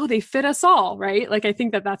they're like, oh, they fit us all, right? Like, I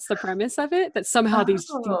think that's the premise of it, that somehow these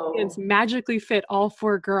pants magically fit all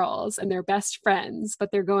four girls and they're best friends, but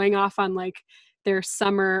they're going off on like their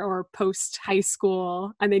summer or post high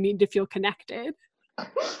school and they need to feel connected.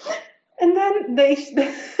 And then they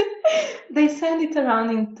send it around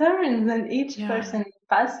in turns, and each person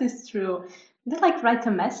passes through. They like write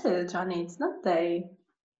a message on it, don't they?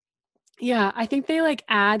 Yeah, I think they like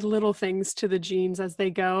add little things to the jeans as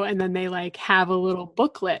they go, and then they like have a little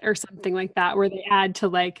booklet or something like that where they add to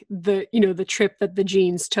like the the trip that the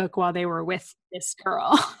jeans took while they were with this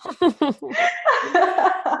girl.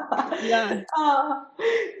 Yeah.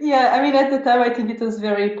 Yeah, I mean, at the time, I think it was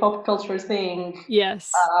very pop culture thing.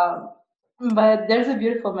 Yes. But there's a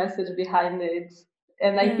beautiful message behind it.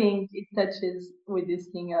 And I think it touches with this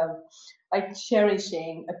thing of like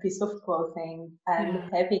cherishing a piece of clothing and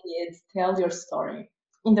having it tell your story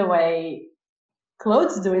in the way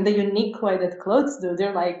clothes do, in the unique way that clothes do.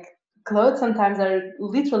 They're like, clothes sometimes are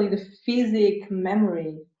literally the physic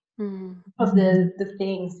memory of the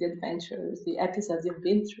things, the adventures, the episodes you've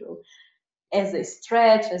been through. As they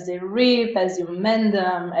stretch, as they rip, as you mend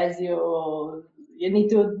them, as you need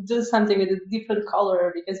to do something with a different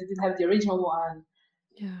color because you didn't have the original one.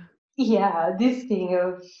 Yeah, this thing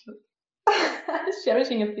of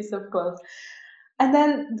cherishing a piece of cloth. And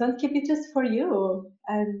then don't keep it just for you,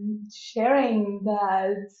 and sharing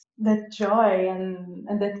that joy and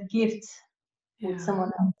that gift with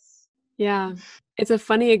someone else. Yeah. It's a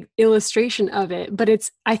funny illustration of it, but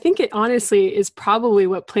I think it honestly is probably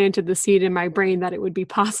what planted the seed in my brain that it would be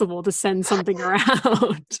possible to send something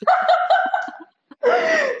around.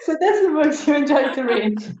 So that's the books you enjoy to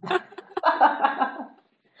read.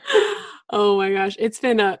 Oh my gosh. It's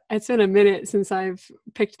been a minute since I've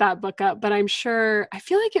picked that book up, but I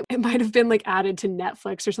feel like it might have been like added to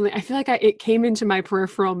Netflix or something. I feel like it came into my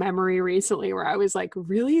peripheral memory recently where I was like,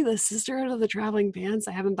 really? The Sisterhood of the Traveling Pants?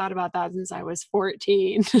 I haven't thought about that since I was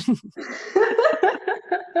 14.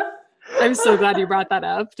 I'm so glad you brought that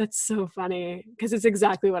up. That's so funny because it's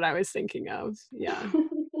exactly what I was thinking of. Yeah.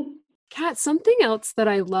 Kat, something else that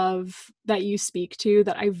I love that you speak to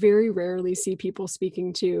that I very rarely see people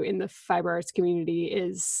speaking to in the fiber arts community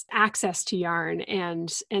is access to yarn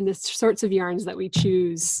and the sorts of yarns that we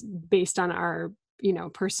choose based on our,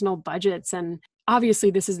 personal budgets. And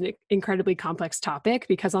obviously this is an incredibly complex topic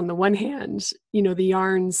because on the one hand, the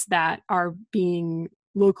yarns that are being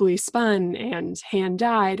locally spun and hand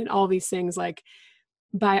dyed and all these things, like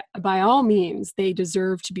by all means, they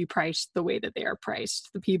deserve to be priced the way that they are priced.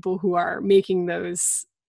 The people who are making those,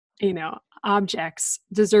 objects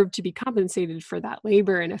deserve to be compensated for that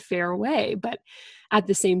labor in a fair way. But at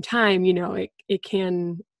the same time, it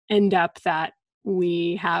can end up that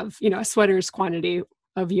we have, a sweater's quantity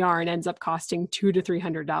of yarn ends up costing $200 to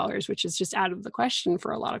 $300, which is just out of the question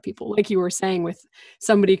for a lot of people. Like you were saying, with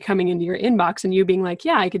somebody coming into your inbox and you being like,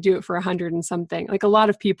 yeah, I could do it for 100 and something. Like a lot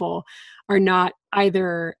of people are not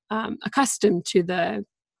either accustomed to the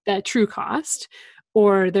true cost,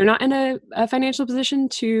 or they're not in a financial position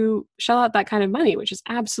to shell out that kind of money, which is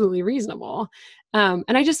absolutely reasonable. And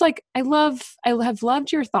I just I have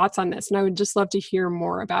loved your thoughts on this, and I would just love to hear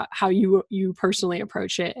more about how you personally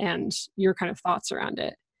approach it and your kind of thoughts around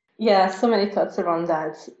it. Yeah, so many thoughts around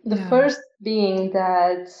that. The first being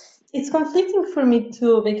that it's conflicting for me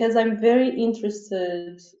too, because I'm very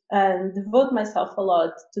interested and devote myself a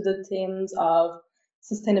lot to the themes of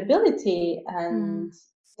sustainability and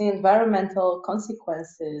the environmental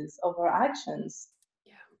consequences of our actions.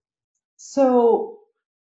 Yeah. So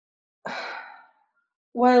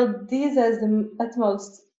while this has the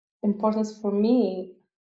utmost importance for me,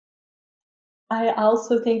 I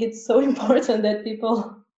also think it's so important that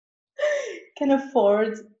people can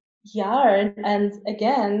afford yarn. And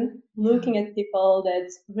again, looking at people that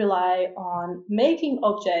rely on making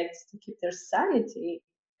objects to keep their sanity,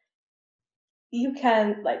 you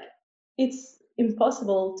can it's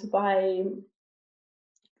impossible to buy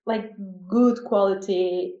good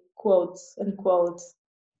quality quotes unquote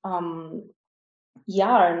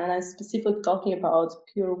yarn, and I'm specifically talking about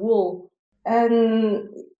pure wool. And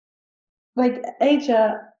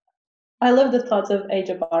Aja, I love the thoughts of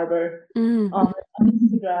Aja Barber on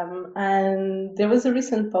Instagram, and there was a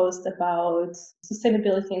recent post about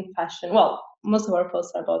sustainability in fashion. Well, most of our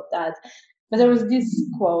posts are about that, but there was this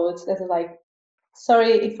quote that was like,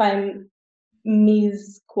 sorry if I'm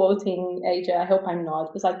misquoting Aja, I hope I'm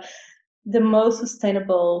not. It's like, the most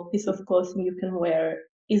sustainable piece of clothing you can wear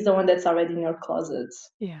is the one that's already in your closet.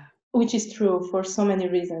 Yeah. Which is true for so many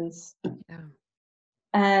reasons. Yeah.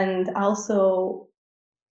 And also,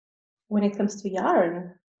 when it comes to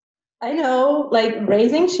yarn, I know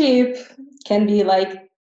raising sheep can be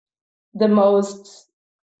the most,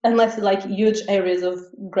 unless huge areas of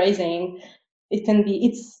grazing, it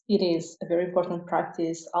is a very important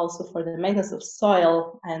practice also for the maintenance of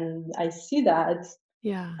soil. And I see that.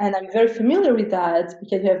 Yeah. And I'm very familiar with that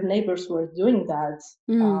because we have neighbors who are doing that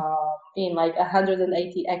in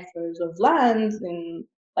 180 hectares of land in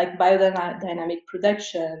biodynamic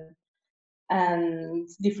production, and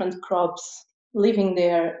different crops living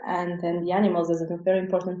there, and then the animals as a very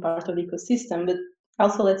important part of the ecosystem. But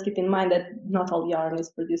also, let's keep in mind that not all yarn is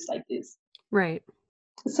produced like this. Right.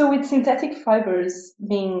 So with synthetic fibers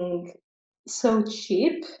being so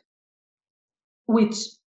cheap, which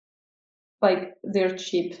they're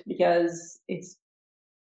cheap because it's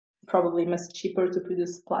probably much cheaper to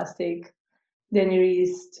produce plastic than it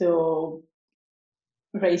is to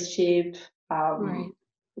raise sheep, Right.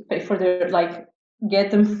 pay for their get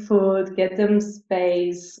them food, get them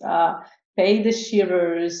space, pay the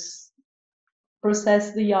shearers,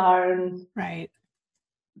 process the yarn. Right.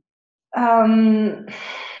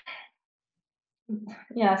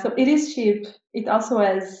 Yeah, so it is cheap. It also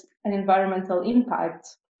has an environmental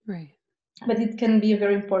impact. Right. But it can be a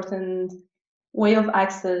very important way of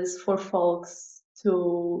access for folks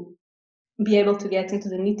to be able to get into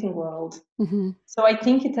the knitting world. Mm-hmm. So I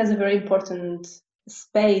think it has a very important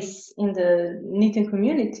space in the knitting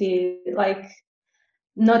community,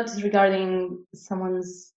 not regarding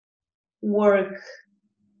someone's work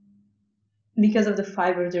because of the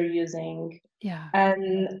fiber they're using. Yeah.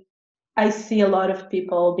 And I see a lot of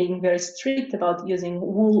people being very strict about using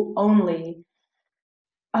wool only,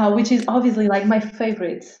 which is obviously my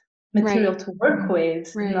favorite material to work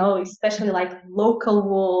with, especially local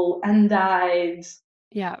wool, undyed.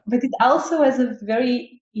 Yeah. But it also has a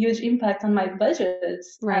very huge impact on my budget.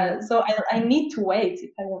 So I need to wait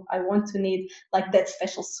if I want to need that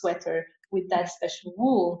special sweater with that special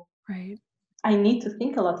wool. Right. I need to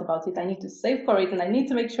think a lot about it. I need to save for it, and I need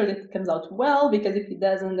to make sure that it comes out well, because if it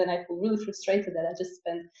doesn't, then I feel really frustrated that I just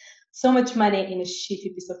spent so much money in a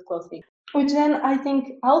shitty piece of clothing. Which then I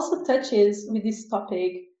think also touches with this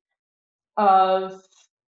topic of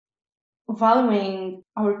valuing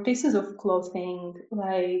our pieces of clothing.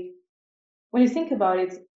 When you think about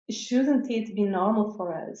it, shouldn't it be normal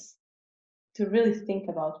for us to really think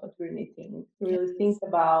about what we're knitting, to really think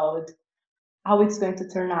about how it's going to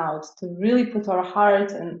turn out, to really put our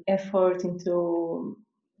heart and effort into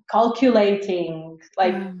calculating,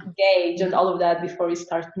 gauge and all of that before we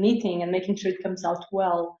start knitting, and making sure it comes out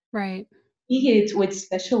well. Right. Be it with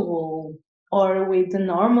special wool or with the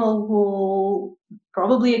normal wool,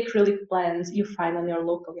 probably acrylic blends you find on your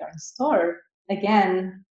local yarn store.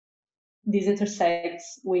 Again, this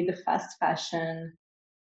intersects with the fast fashion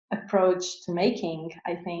approach to making,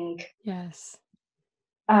 I think. Yes.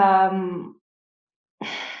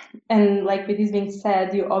 And like with this being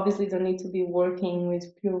said, you obviously don't need to be working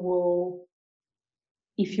with pure wool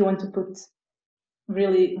if you want to put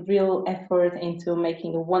really real effort into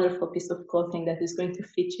making a wonderful piece of clothing that is going to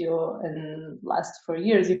fit you and last for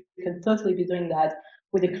years. You can totally be doing that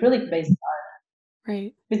with acrylic based art.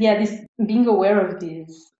 Right. But yeah, this being aware of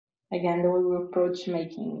this, again, the way we approach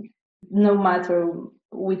making, no matter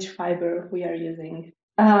which fiber we are using.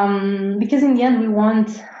 Because in the end we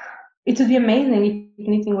want it would be amazing if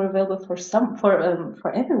knitting were available for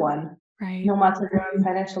everyone, right, no matter their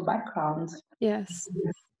financial background. Yes.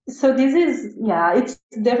 So this is, yeah, it's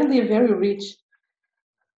definitely a very rich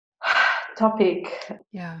topic.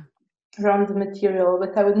 Yeah. Around the material,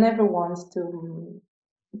 but I would never want to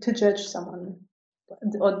judge someone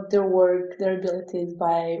or their work, their abilities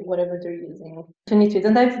by whatever they're using to knit with.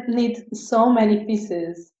 And I've knit so many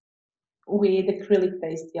pieces with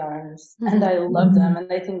acrylic-based yarns, and I love them, and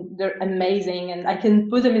I think they're amazing, and I can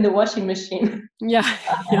put them in the washing machine. Yeah.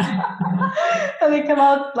 And they come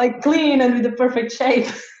out like clean and with the perfect shape.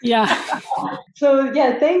 Yeah. So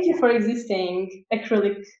yeah, thank you for existing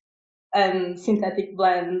acrylic and synthetic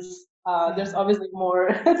blends. There's obviously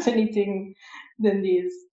more to knitting than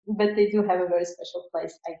these, but they do have a very special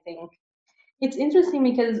place, I think. It's interesting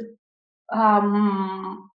because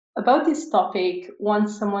about this topic,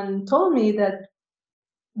 once someone told me that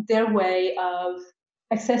their way of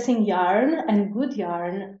accessing yarn and good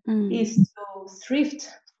yarn is to thrift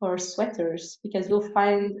for sweaters, because you'll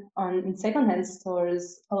find in secondhand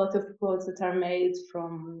stores a lot of clothes that are made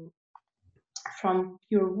from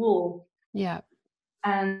pure wool. Yeah.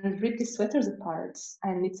 And rip these sweaters apart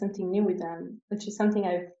and knit something new with them, which is something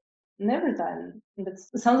I've never done. But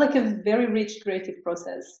it sounds like a very rich creative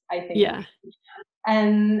process, I think. Yeah.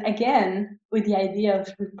 And again, with the idea of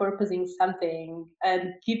repurposing something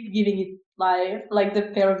and keep giving it life, like the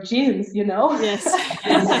pair of jeans, you know? Yes.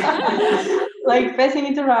 Like passing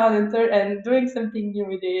it around and doing something new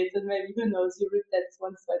with it. And maybe, who knows, you rip that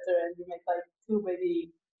one sweater and you make like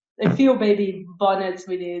a few baby bonnets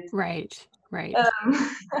with it. Right.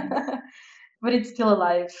 But it's still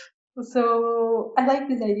alive. So I like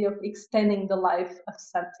this idea of extending the life of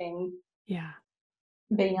something. Yeah.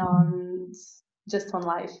 Beyond just one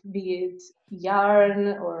life, be it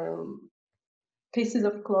yarn or pieces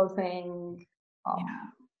of clothing.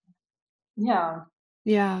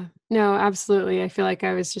 Yeah. No, absolutely. I feel like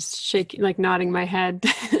I was just shaking, like nodding my head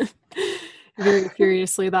very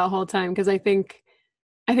furiously that whole time, because I think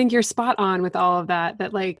you're spot on with all of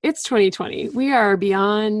that, like it's 2020. We are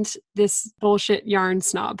beyond this bullshit yarn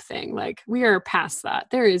snob thing. Like we are past that.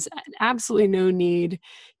 There is absolutely no need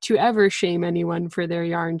to ever shame anyone for their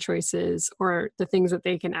yarn choices or the things that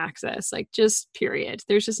they can access. Like just period.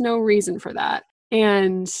 There's just no reason for that.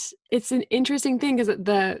 And it's an interesting thing because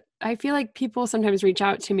I feel like people sometimes reach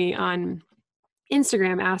out to me on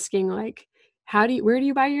Instagram asking like, where do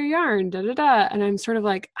you buy your yarn? Da, da, da. And I'm sort of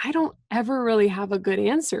like, I don't ever really have a good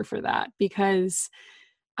answer for that, because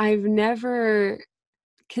I've never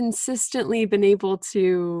consistently been able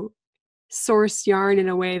to source yarn in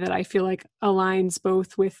a way that I feel like aligns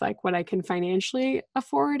both with like what I can financially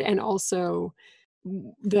afford and also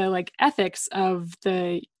the like ethics of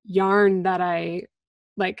the yarn that I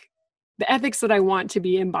like, the ethics that I want to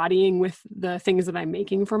be embodying with the things that I'm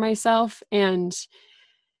making for myself. And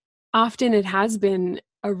often it has been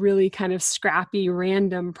a really kind of scrappy,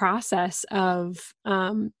 random process of,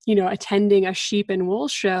 attending a sheep and wool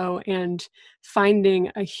show and finding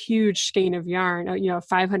a huge skein of yarn, a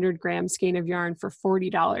 500 gram skein of yarn for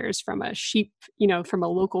 $40 from a sheep, from a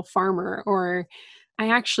local farmer. Or I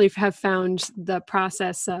actually have found the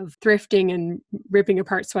process of thrifting and ripping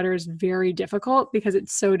apart sweaters very difficult because it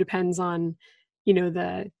so depends on,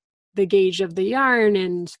 the gauge of the yarn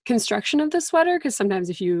and construction of the sweater. Because sometimes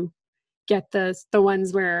if you get the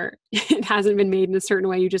ones where it hasn't been made in a certain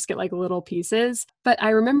way, you just get like little pieces. But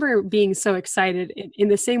I remember being so excited in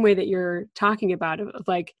the same way that you're talking about, of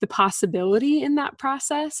like the possibility in that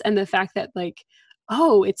process, and the fact that like,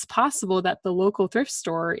 oh, it's possible that the local thrift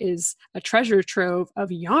store is a treasure trove of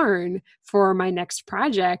yarn for my next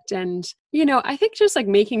project. And, I think just like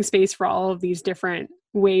making space for all of these different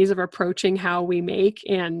ways of approaching how we make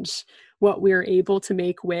and what we're able to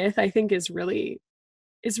make with, I think is really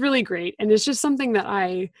great. And it's just something that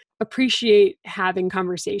I appreciate having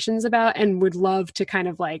conversations about and would love to kind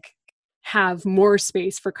of like have more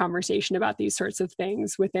space for conversation about these sorts of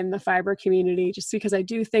things within the fiber community, just because I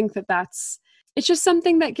do think that it's just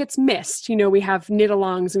something that gets missed. We have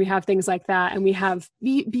knit-alongs and we have things like that, and we have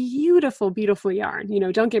beautiful, beautiful yarn.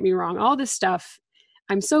 Don't get me wrong, all this stuff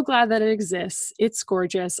I'm so glad that it exists. It's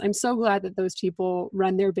gorgeous. I'm so glad that those people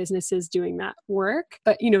run their businesses doing that work.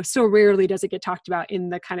 But, so rarely does it get talked about in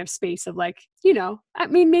the kind of space of like, I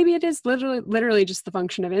mean, maybe it is literally just the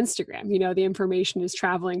function of Instagram. The information is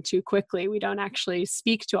traveling too quickly. We don't actually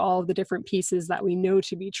speak to all of the different pieces that we know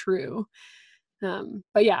to be true.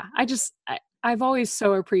 But yeah, I've always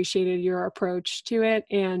so appreciated your approach to it.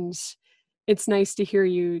 And it's nice to hear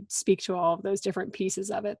you speak to all of those different pieces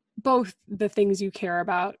of it, both the things you care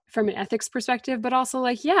about from an ethics perspective, but also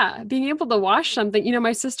like, yeah, being able to wash something.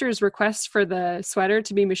 My sister's request for the sweater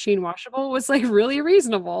to be machine washable was like really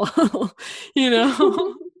reasonable, It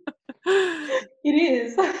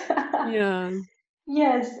is. Yeah.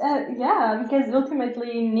 Yes, yeah, because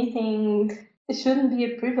ultimately knitting shouldn't be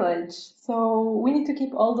a privilege. So we need to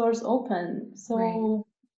keep all doors open so Right.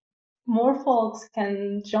 more folks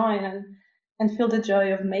can join and feel the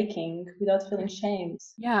joy of making without feeling shamed.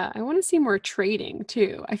 Yeah, I want to see more trading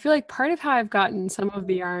too. I feel like part of how I've gotten some of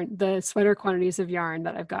the sweater quantities of yarn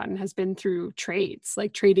that I've gotten has been through trades,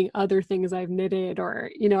 like trading other things I've knitted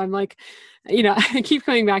or, I'm like, I keep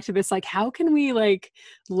coming back to this, like, how can we like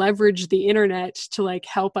leverage the internet to like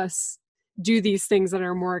help us do these things that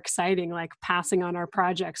are more exciting, like passing on our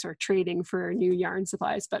projects or trading for new yarn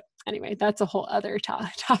supplies. But anyway, that's a whole other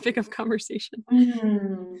topic of conversation.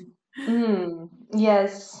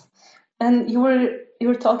 Yes. And you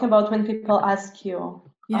were talking about when people ask you,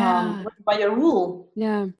 Yeah. what about your wool?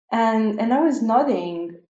 Yeah. And I was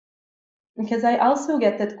nodding because I also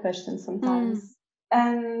get that question sometimes.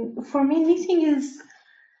 And for me, knitting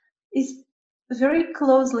is very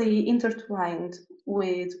closely intertwined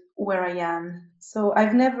with where I am. So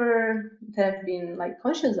I've never that I've been like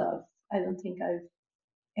conscious of. I don't think I've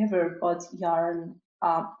ever bought yarn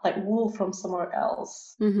like wool from somewhere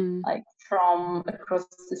else, Mm-hmm. like from across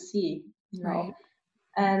the sea, Right.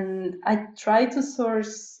 And I try to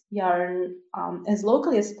source yarn as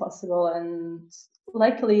locally as possible. And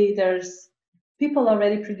luckily, there's people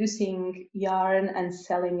already producing yarn and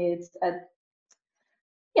selling it at,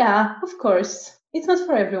 yeah, of course. It's not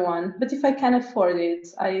for everyone, but if I can afford it,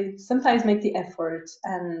 I sometimes make the effort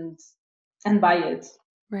and buy it.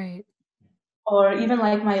 Right. Or even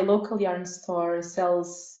like my local yarn store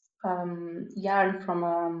sells yarn from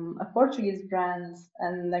a Portuguese brand,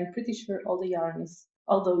 and I'm pretty sure all the yarn is,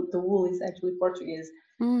 although the wool is actually Portuguese.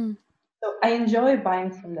 So I enjoy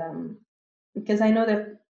buying from them because I know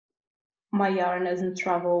that my yarn hasn't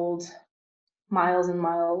traveled miles and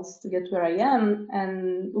miles to get where I am,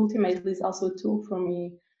 and ultimately it's also a tool for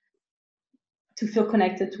me to feel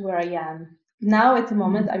connected to where I am. Now at the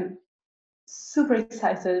moment, I'm super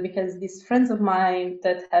excited because these friends of mine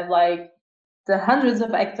that have like the hundreds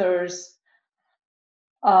of hectares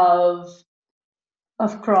of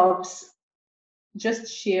crops just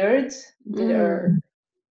shared their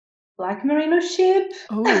black merino sheep.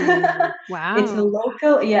 Oh, It's a wow.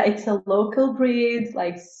 local, yeah, it's a local breed,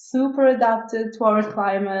 like super adapted to our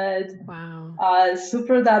climate, Wow.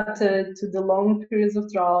 super adapted to the long periods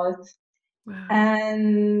of drought. Wow.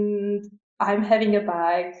 And I'm having a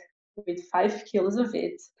bag with 5 kilos of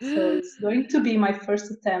it. So it's going to be my first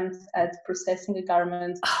attempt at processing a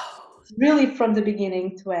garment, really from the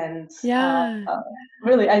beginning to end. Yeah.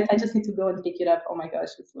 Really, I just need to go and pick it up. Oh my gosh,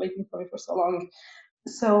 it's waiting for me for so long.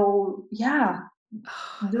 So yeah,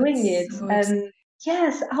 doing That's it. so exciting. And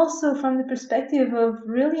yes, also from the perspective of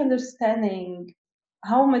really understanding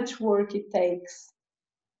how much work it takes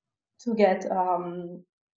to get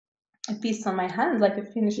a piece on my hand, like a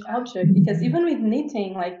finished object. Because even with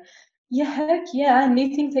knitting, like, yeah, heck yeah,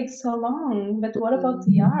 knitting takes so long. But what about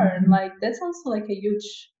the yarn? Like, that's also like a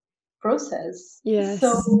huge process. So Yes.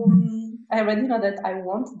 I already know that I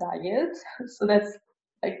won't diet, so that's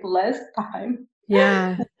like less time.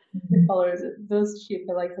 Yeah. The colors, those sheep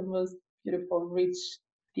are like the most beautiful, rich,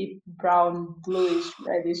 deep brown, bluish,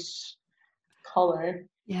 reddish color.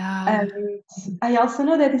 Yeah. And I also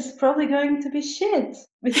know that it's probably going to be shit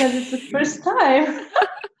because it's the first time.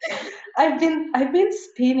 I've been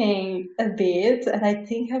spinning a bit and I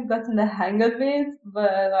think I've gotten the hang of it,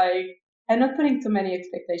 but like I'm not putting too many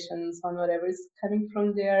expectations on whatever is coming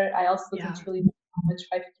from there. I also don't Yeah. really know how much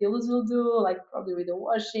 5 kilos will do, like probably with the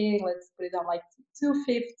washing, let's put it on like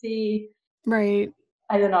 250. Right.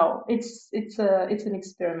 I don't know. It's an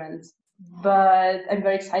experiment, but I'm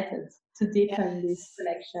very excited to deepen this Yes.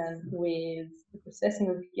 connection with the processing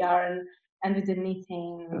of yarn and with the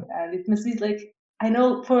knitting. And it must be like, I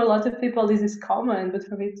know for a lot of people this is common, but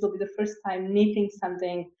for me it will be the first time knitting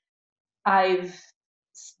something I've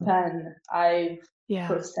spun, I've Yeah.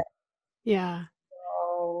 processed. Yeah.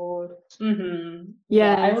 So,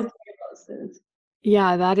 yeah, I Yes. will keep you posted.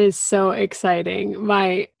 Yeah, that is so exciting.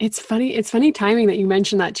 It's funny timing that you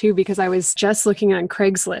mentioned that too, because I was just looking on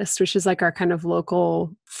Craigslist, which is like our kind of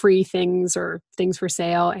local free things or things for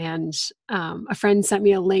sale. And a friend sent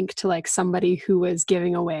me a link to like somebody who was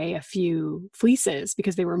giving away a few fleeces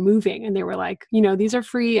because they were moving and they were like, these are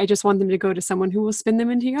free. I just want them to go to someone who will spin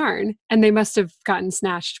them into yarn. And they must have gotten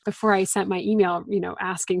snatched before I sent my email,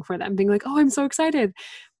 asking for them, being like, oh, I'm so excited.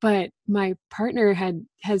 But my partner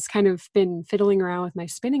has kind of been fiddling around with my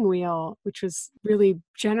spinning wheel, which was really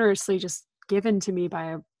generously just given to me by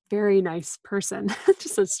a very nice person,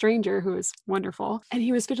 just a stranger who was wonderful. And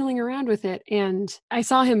he was fiddling around with it. And I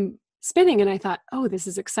saw him spinning and I thought, oh, this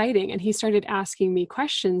is exciting. And he started asking me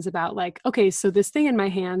questions about like, okay, so this thing in my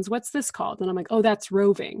hands, what's this called? And I'm like, oh, that's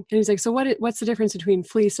roving. And he's like, so what's the difference between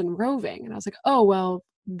fleece and roving? And I was like, oh, well,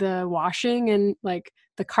 the washing and like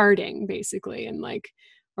the carding basically. And like,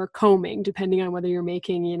 or combing, depending on whether you're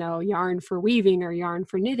making, yarn for weaving or yarn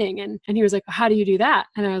for knitting. And he was like, how do you do that?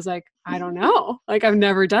 And I was like, I don't know. Like, I've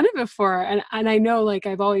never done it before. And I know like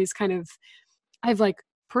I've like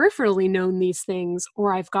peripherally known these things,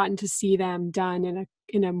 or I've gotten to see them done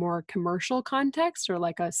in a more commercial context or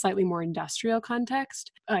like a slightly more industrial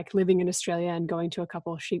context, like living in Australia and going to a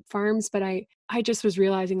couple of sheep farms. But I just was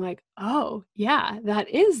realizing like, oh yeah, that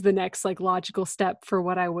is the next like logical step for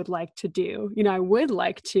what I would like to do. I would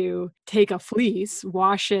like to take a fleece,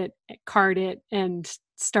 wash it, card it, and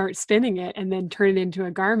start spinning it and then turn it into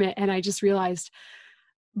a garment. And I just realized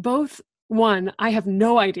both, one, I have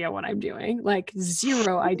no idea what I'm doing, like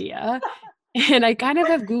zero idea. And I kind of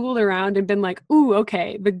have Googled around and been like, ooh,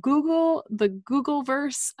 okay, the Google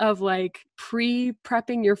verse of like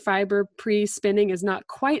pre-prepping your fiber, pre-spinning is not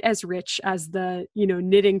quite as rich as the,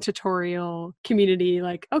 knitting tutorial community.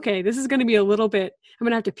 Like, okay, this is going to be a little bit, I'm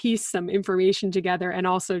going to have to piece some information together and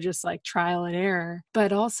also just like trial and error,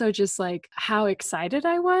 but also just like how excited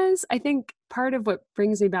I was. I think part of what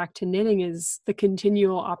brings me back to knitting is the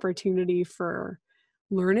continual opportunity for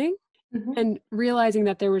learning and realizing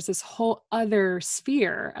that there was this whole other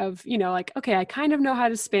sphere of, like, okay, I kind of know how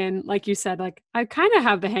to spin. Like you said, like, I kind of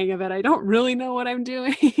have the hang of it. I don't really know what I'm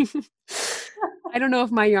doing. I don't know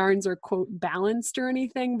if my yarns are, quote, balanced or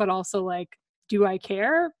anything, but also, like, do I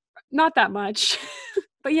care? Not that much.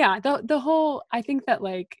 But yeah, the whole, I think that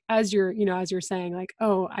like, as you're saying, like,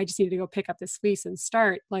 oh, I just need to go pick up this fleece and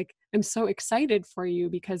start. Like, I'm so excited for you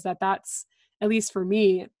because that's, at least for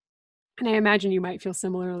me, and I imagine you might feel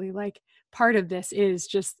similarly, like part of this is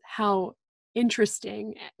just how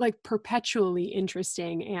interesting, like perpetually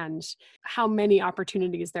interesting, and how many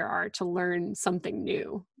opportunities there are to learn something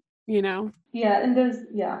new, you know? Yeah, and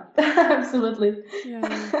absolutely.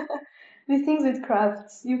 Yeah. The things with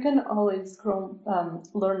crafts, you can always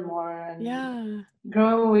learn more and Yeah.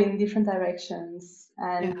 grow in different directions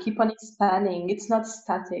Yeah. and keep on expanding. It's not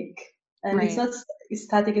static, and it's Right. not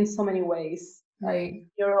static in so many ways. Like Right.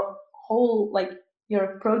 your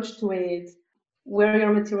approach to it, where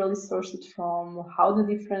your material is sourced from, how the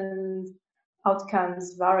different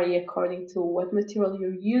outcomes vary according to what material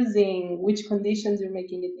you're using, which conditions you're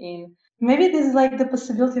making it in. Maybe this is like the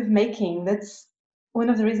possibility of making. That's one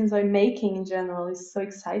of the reasons why making in general is so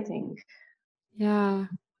exciting. Yeah.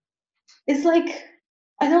 It's like,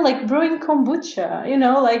 I don't know, like brewing kombucha,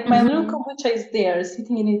 like my little Hmm. kombucha is there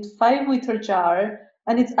sitting in a 5-liter jar,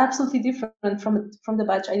 and it's absolutely different from the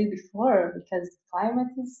batch I did before because the climate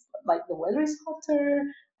is like the weather is hotter.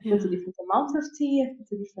 I put a Yeah. different amount of tea, I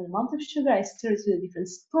put a different amount of sugar, I stir it with a different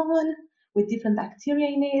spoon with different bacteria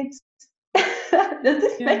in it. Does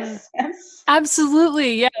this make Yeah. sense?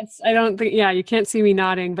 Absolutely. Yes. I don't think, yeah, you can't see me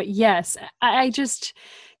nodding, but yes, I just,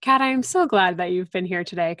 Kat, I'm so glad that you've been here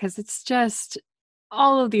today because it's just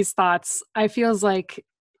all of these thoughts. It feels like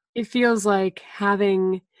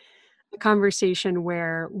having a conversation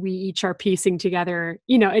where we each are piecing together,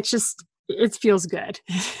 it feels good.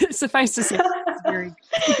 Suffice to say, it's very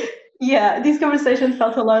good. Yeah, this conversation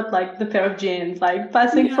felt a lot like the pair of jeans, like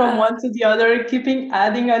passing from Yeah. one to the other, keeping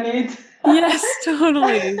adding on it. Yes,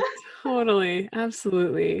 totally. Totally.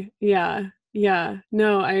 Absolutely. Yeah. Yeah.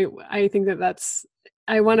 No, I think that's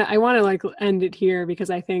I want to like end it here because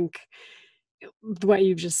I think what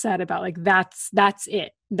you've just said about like that's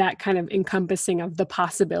it. That kind of encompassing of the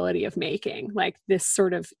possibility of making like this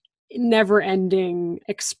sort of never ending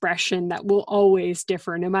expression that will always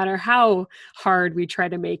differ no matter how hard we try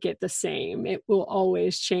to make it the same. It will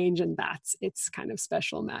always change and that's its kind of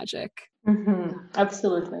special magic.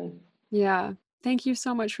 Absolutely. Yeah. Thank you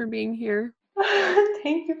so much for being here.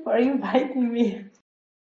 Thank you for inviting me.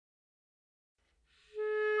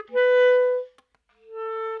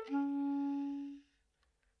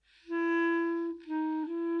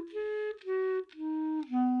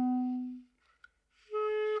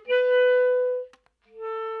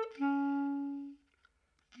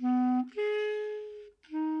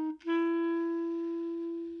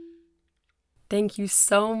 Thank you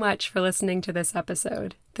so much for listening to this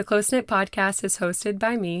episode. The Close Knit Podcast is hosted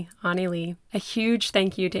by me, Ani Lee. A huge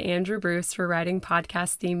thank you to Andrew Bruce for writing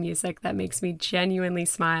podcast theme music that makes me genuinely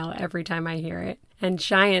smile every time I hear it. And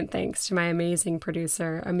giant thanks to my amazing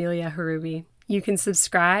producer, Amelia Harubi. You can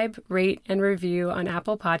subscribe, rate, and review on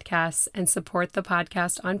Apple Podcasts and support the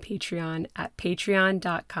podcast on Patreon at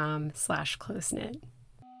patreon.com/closeknit.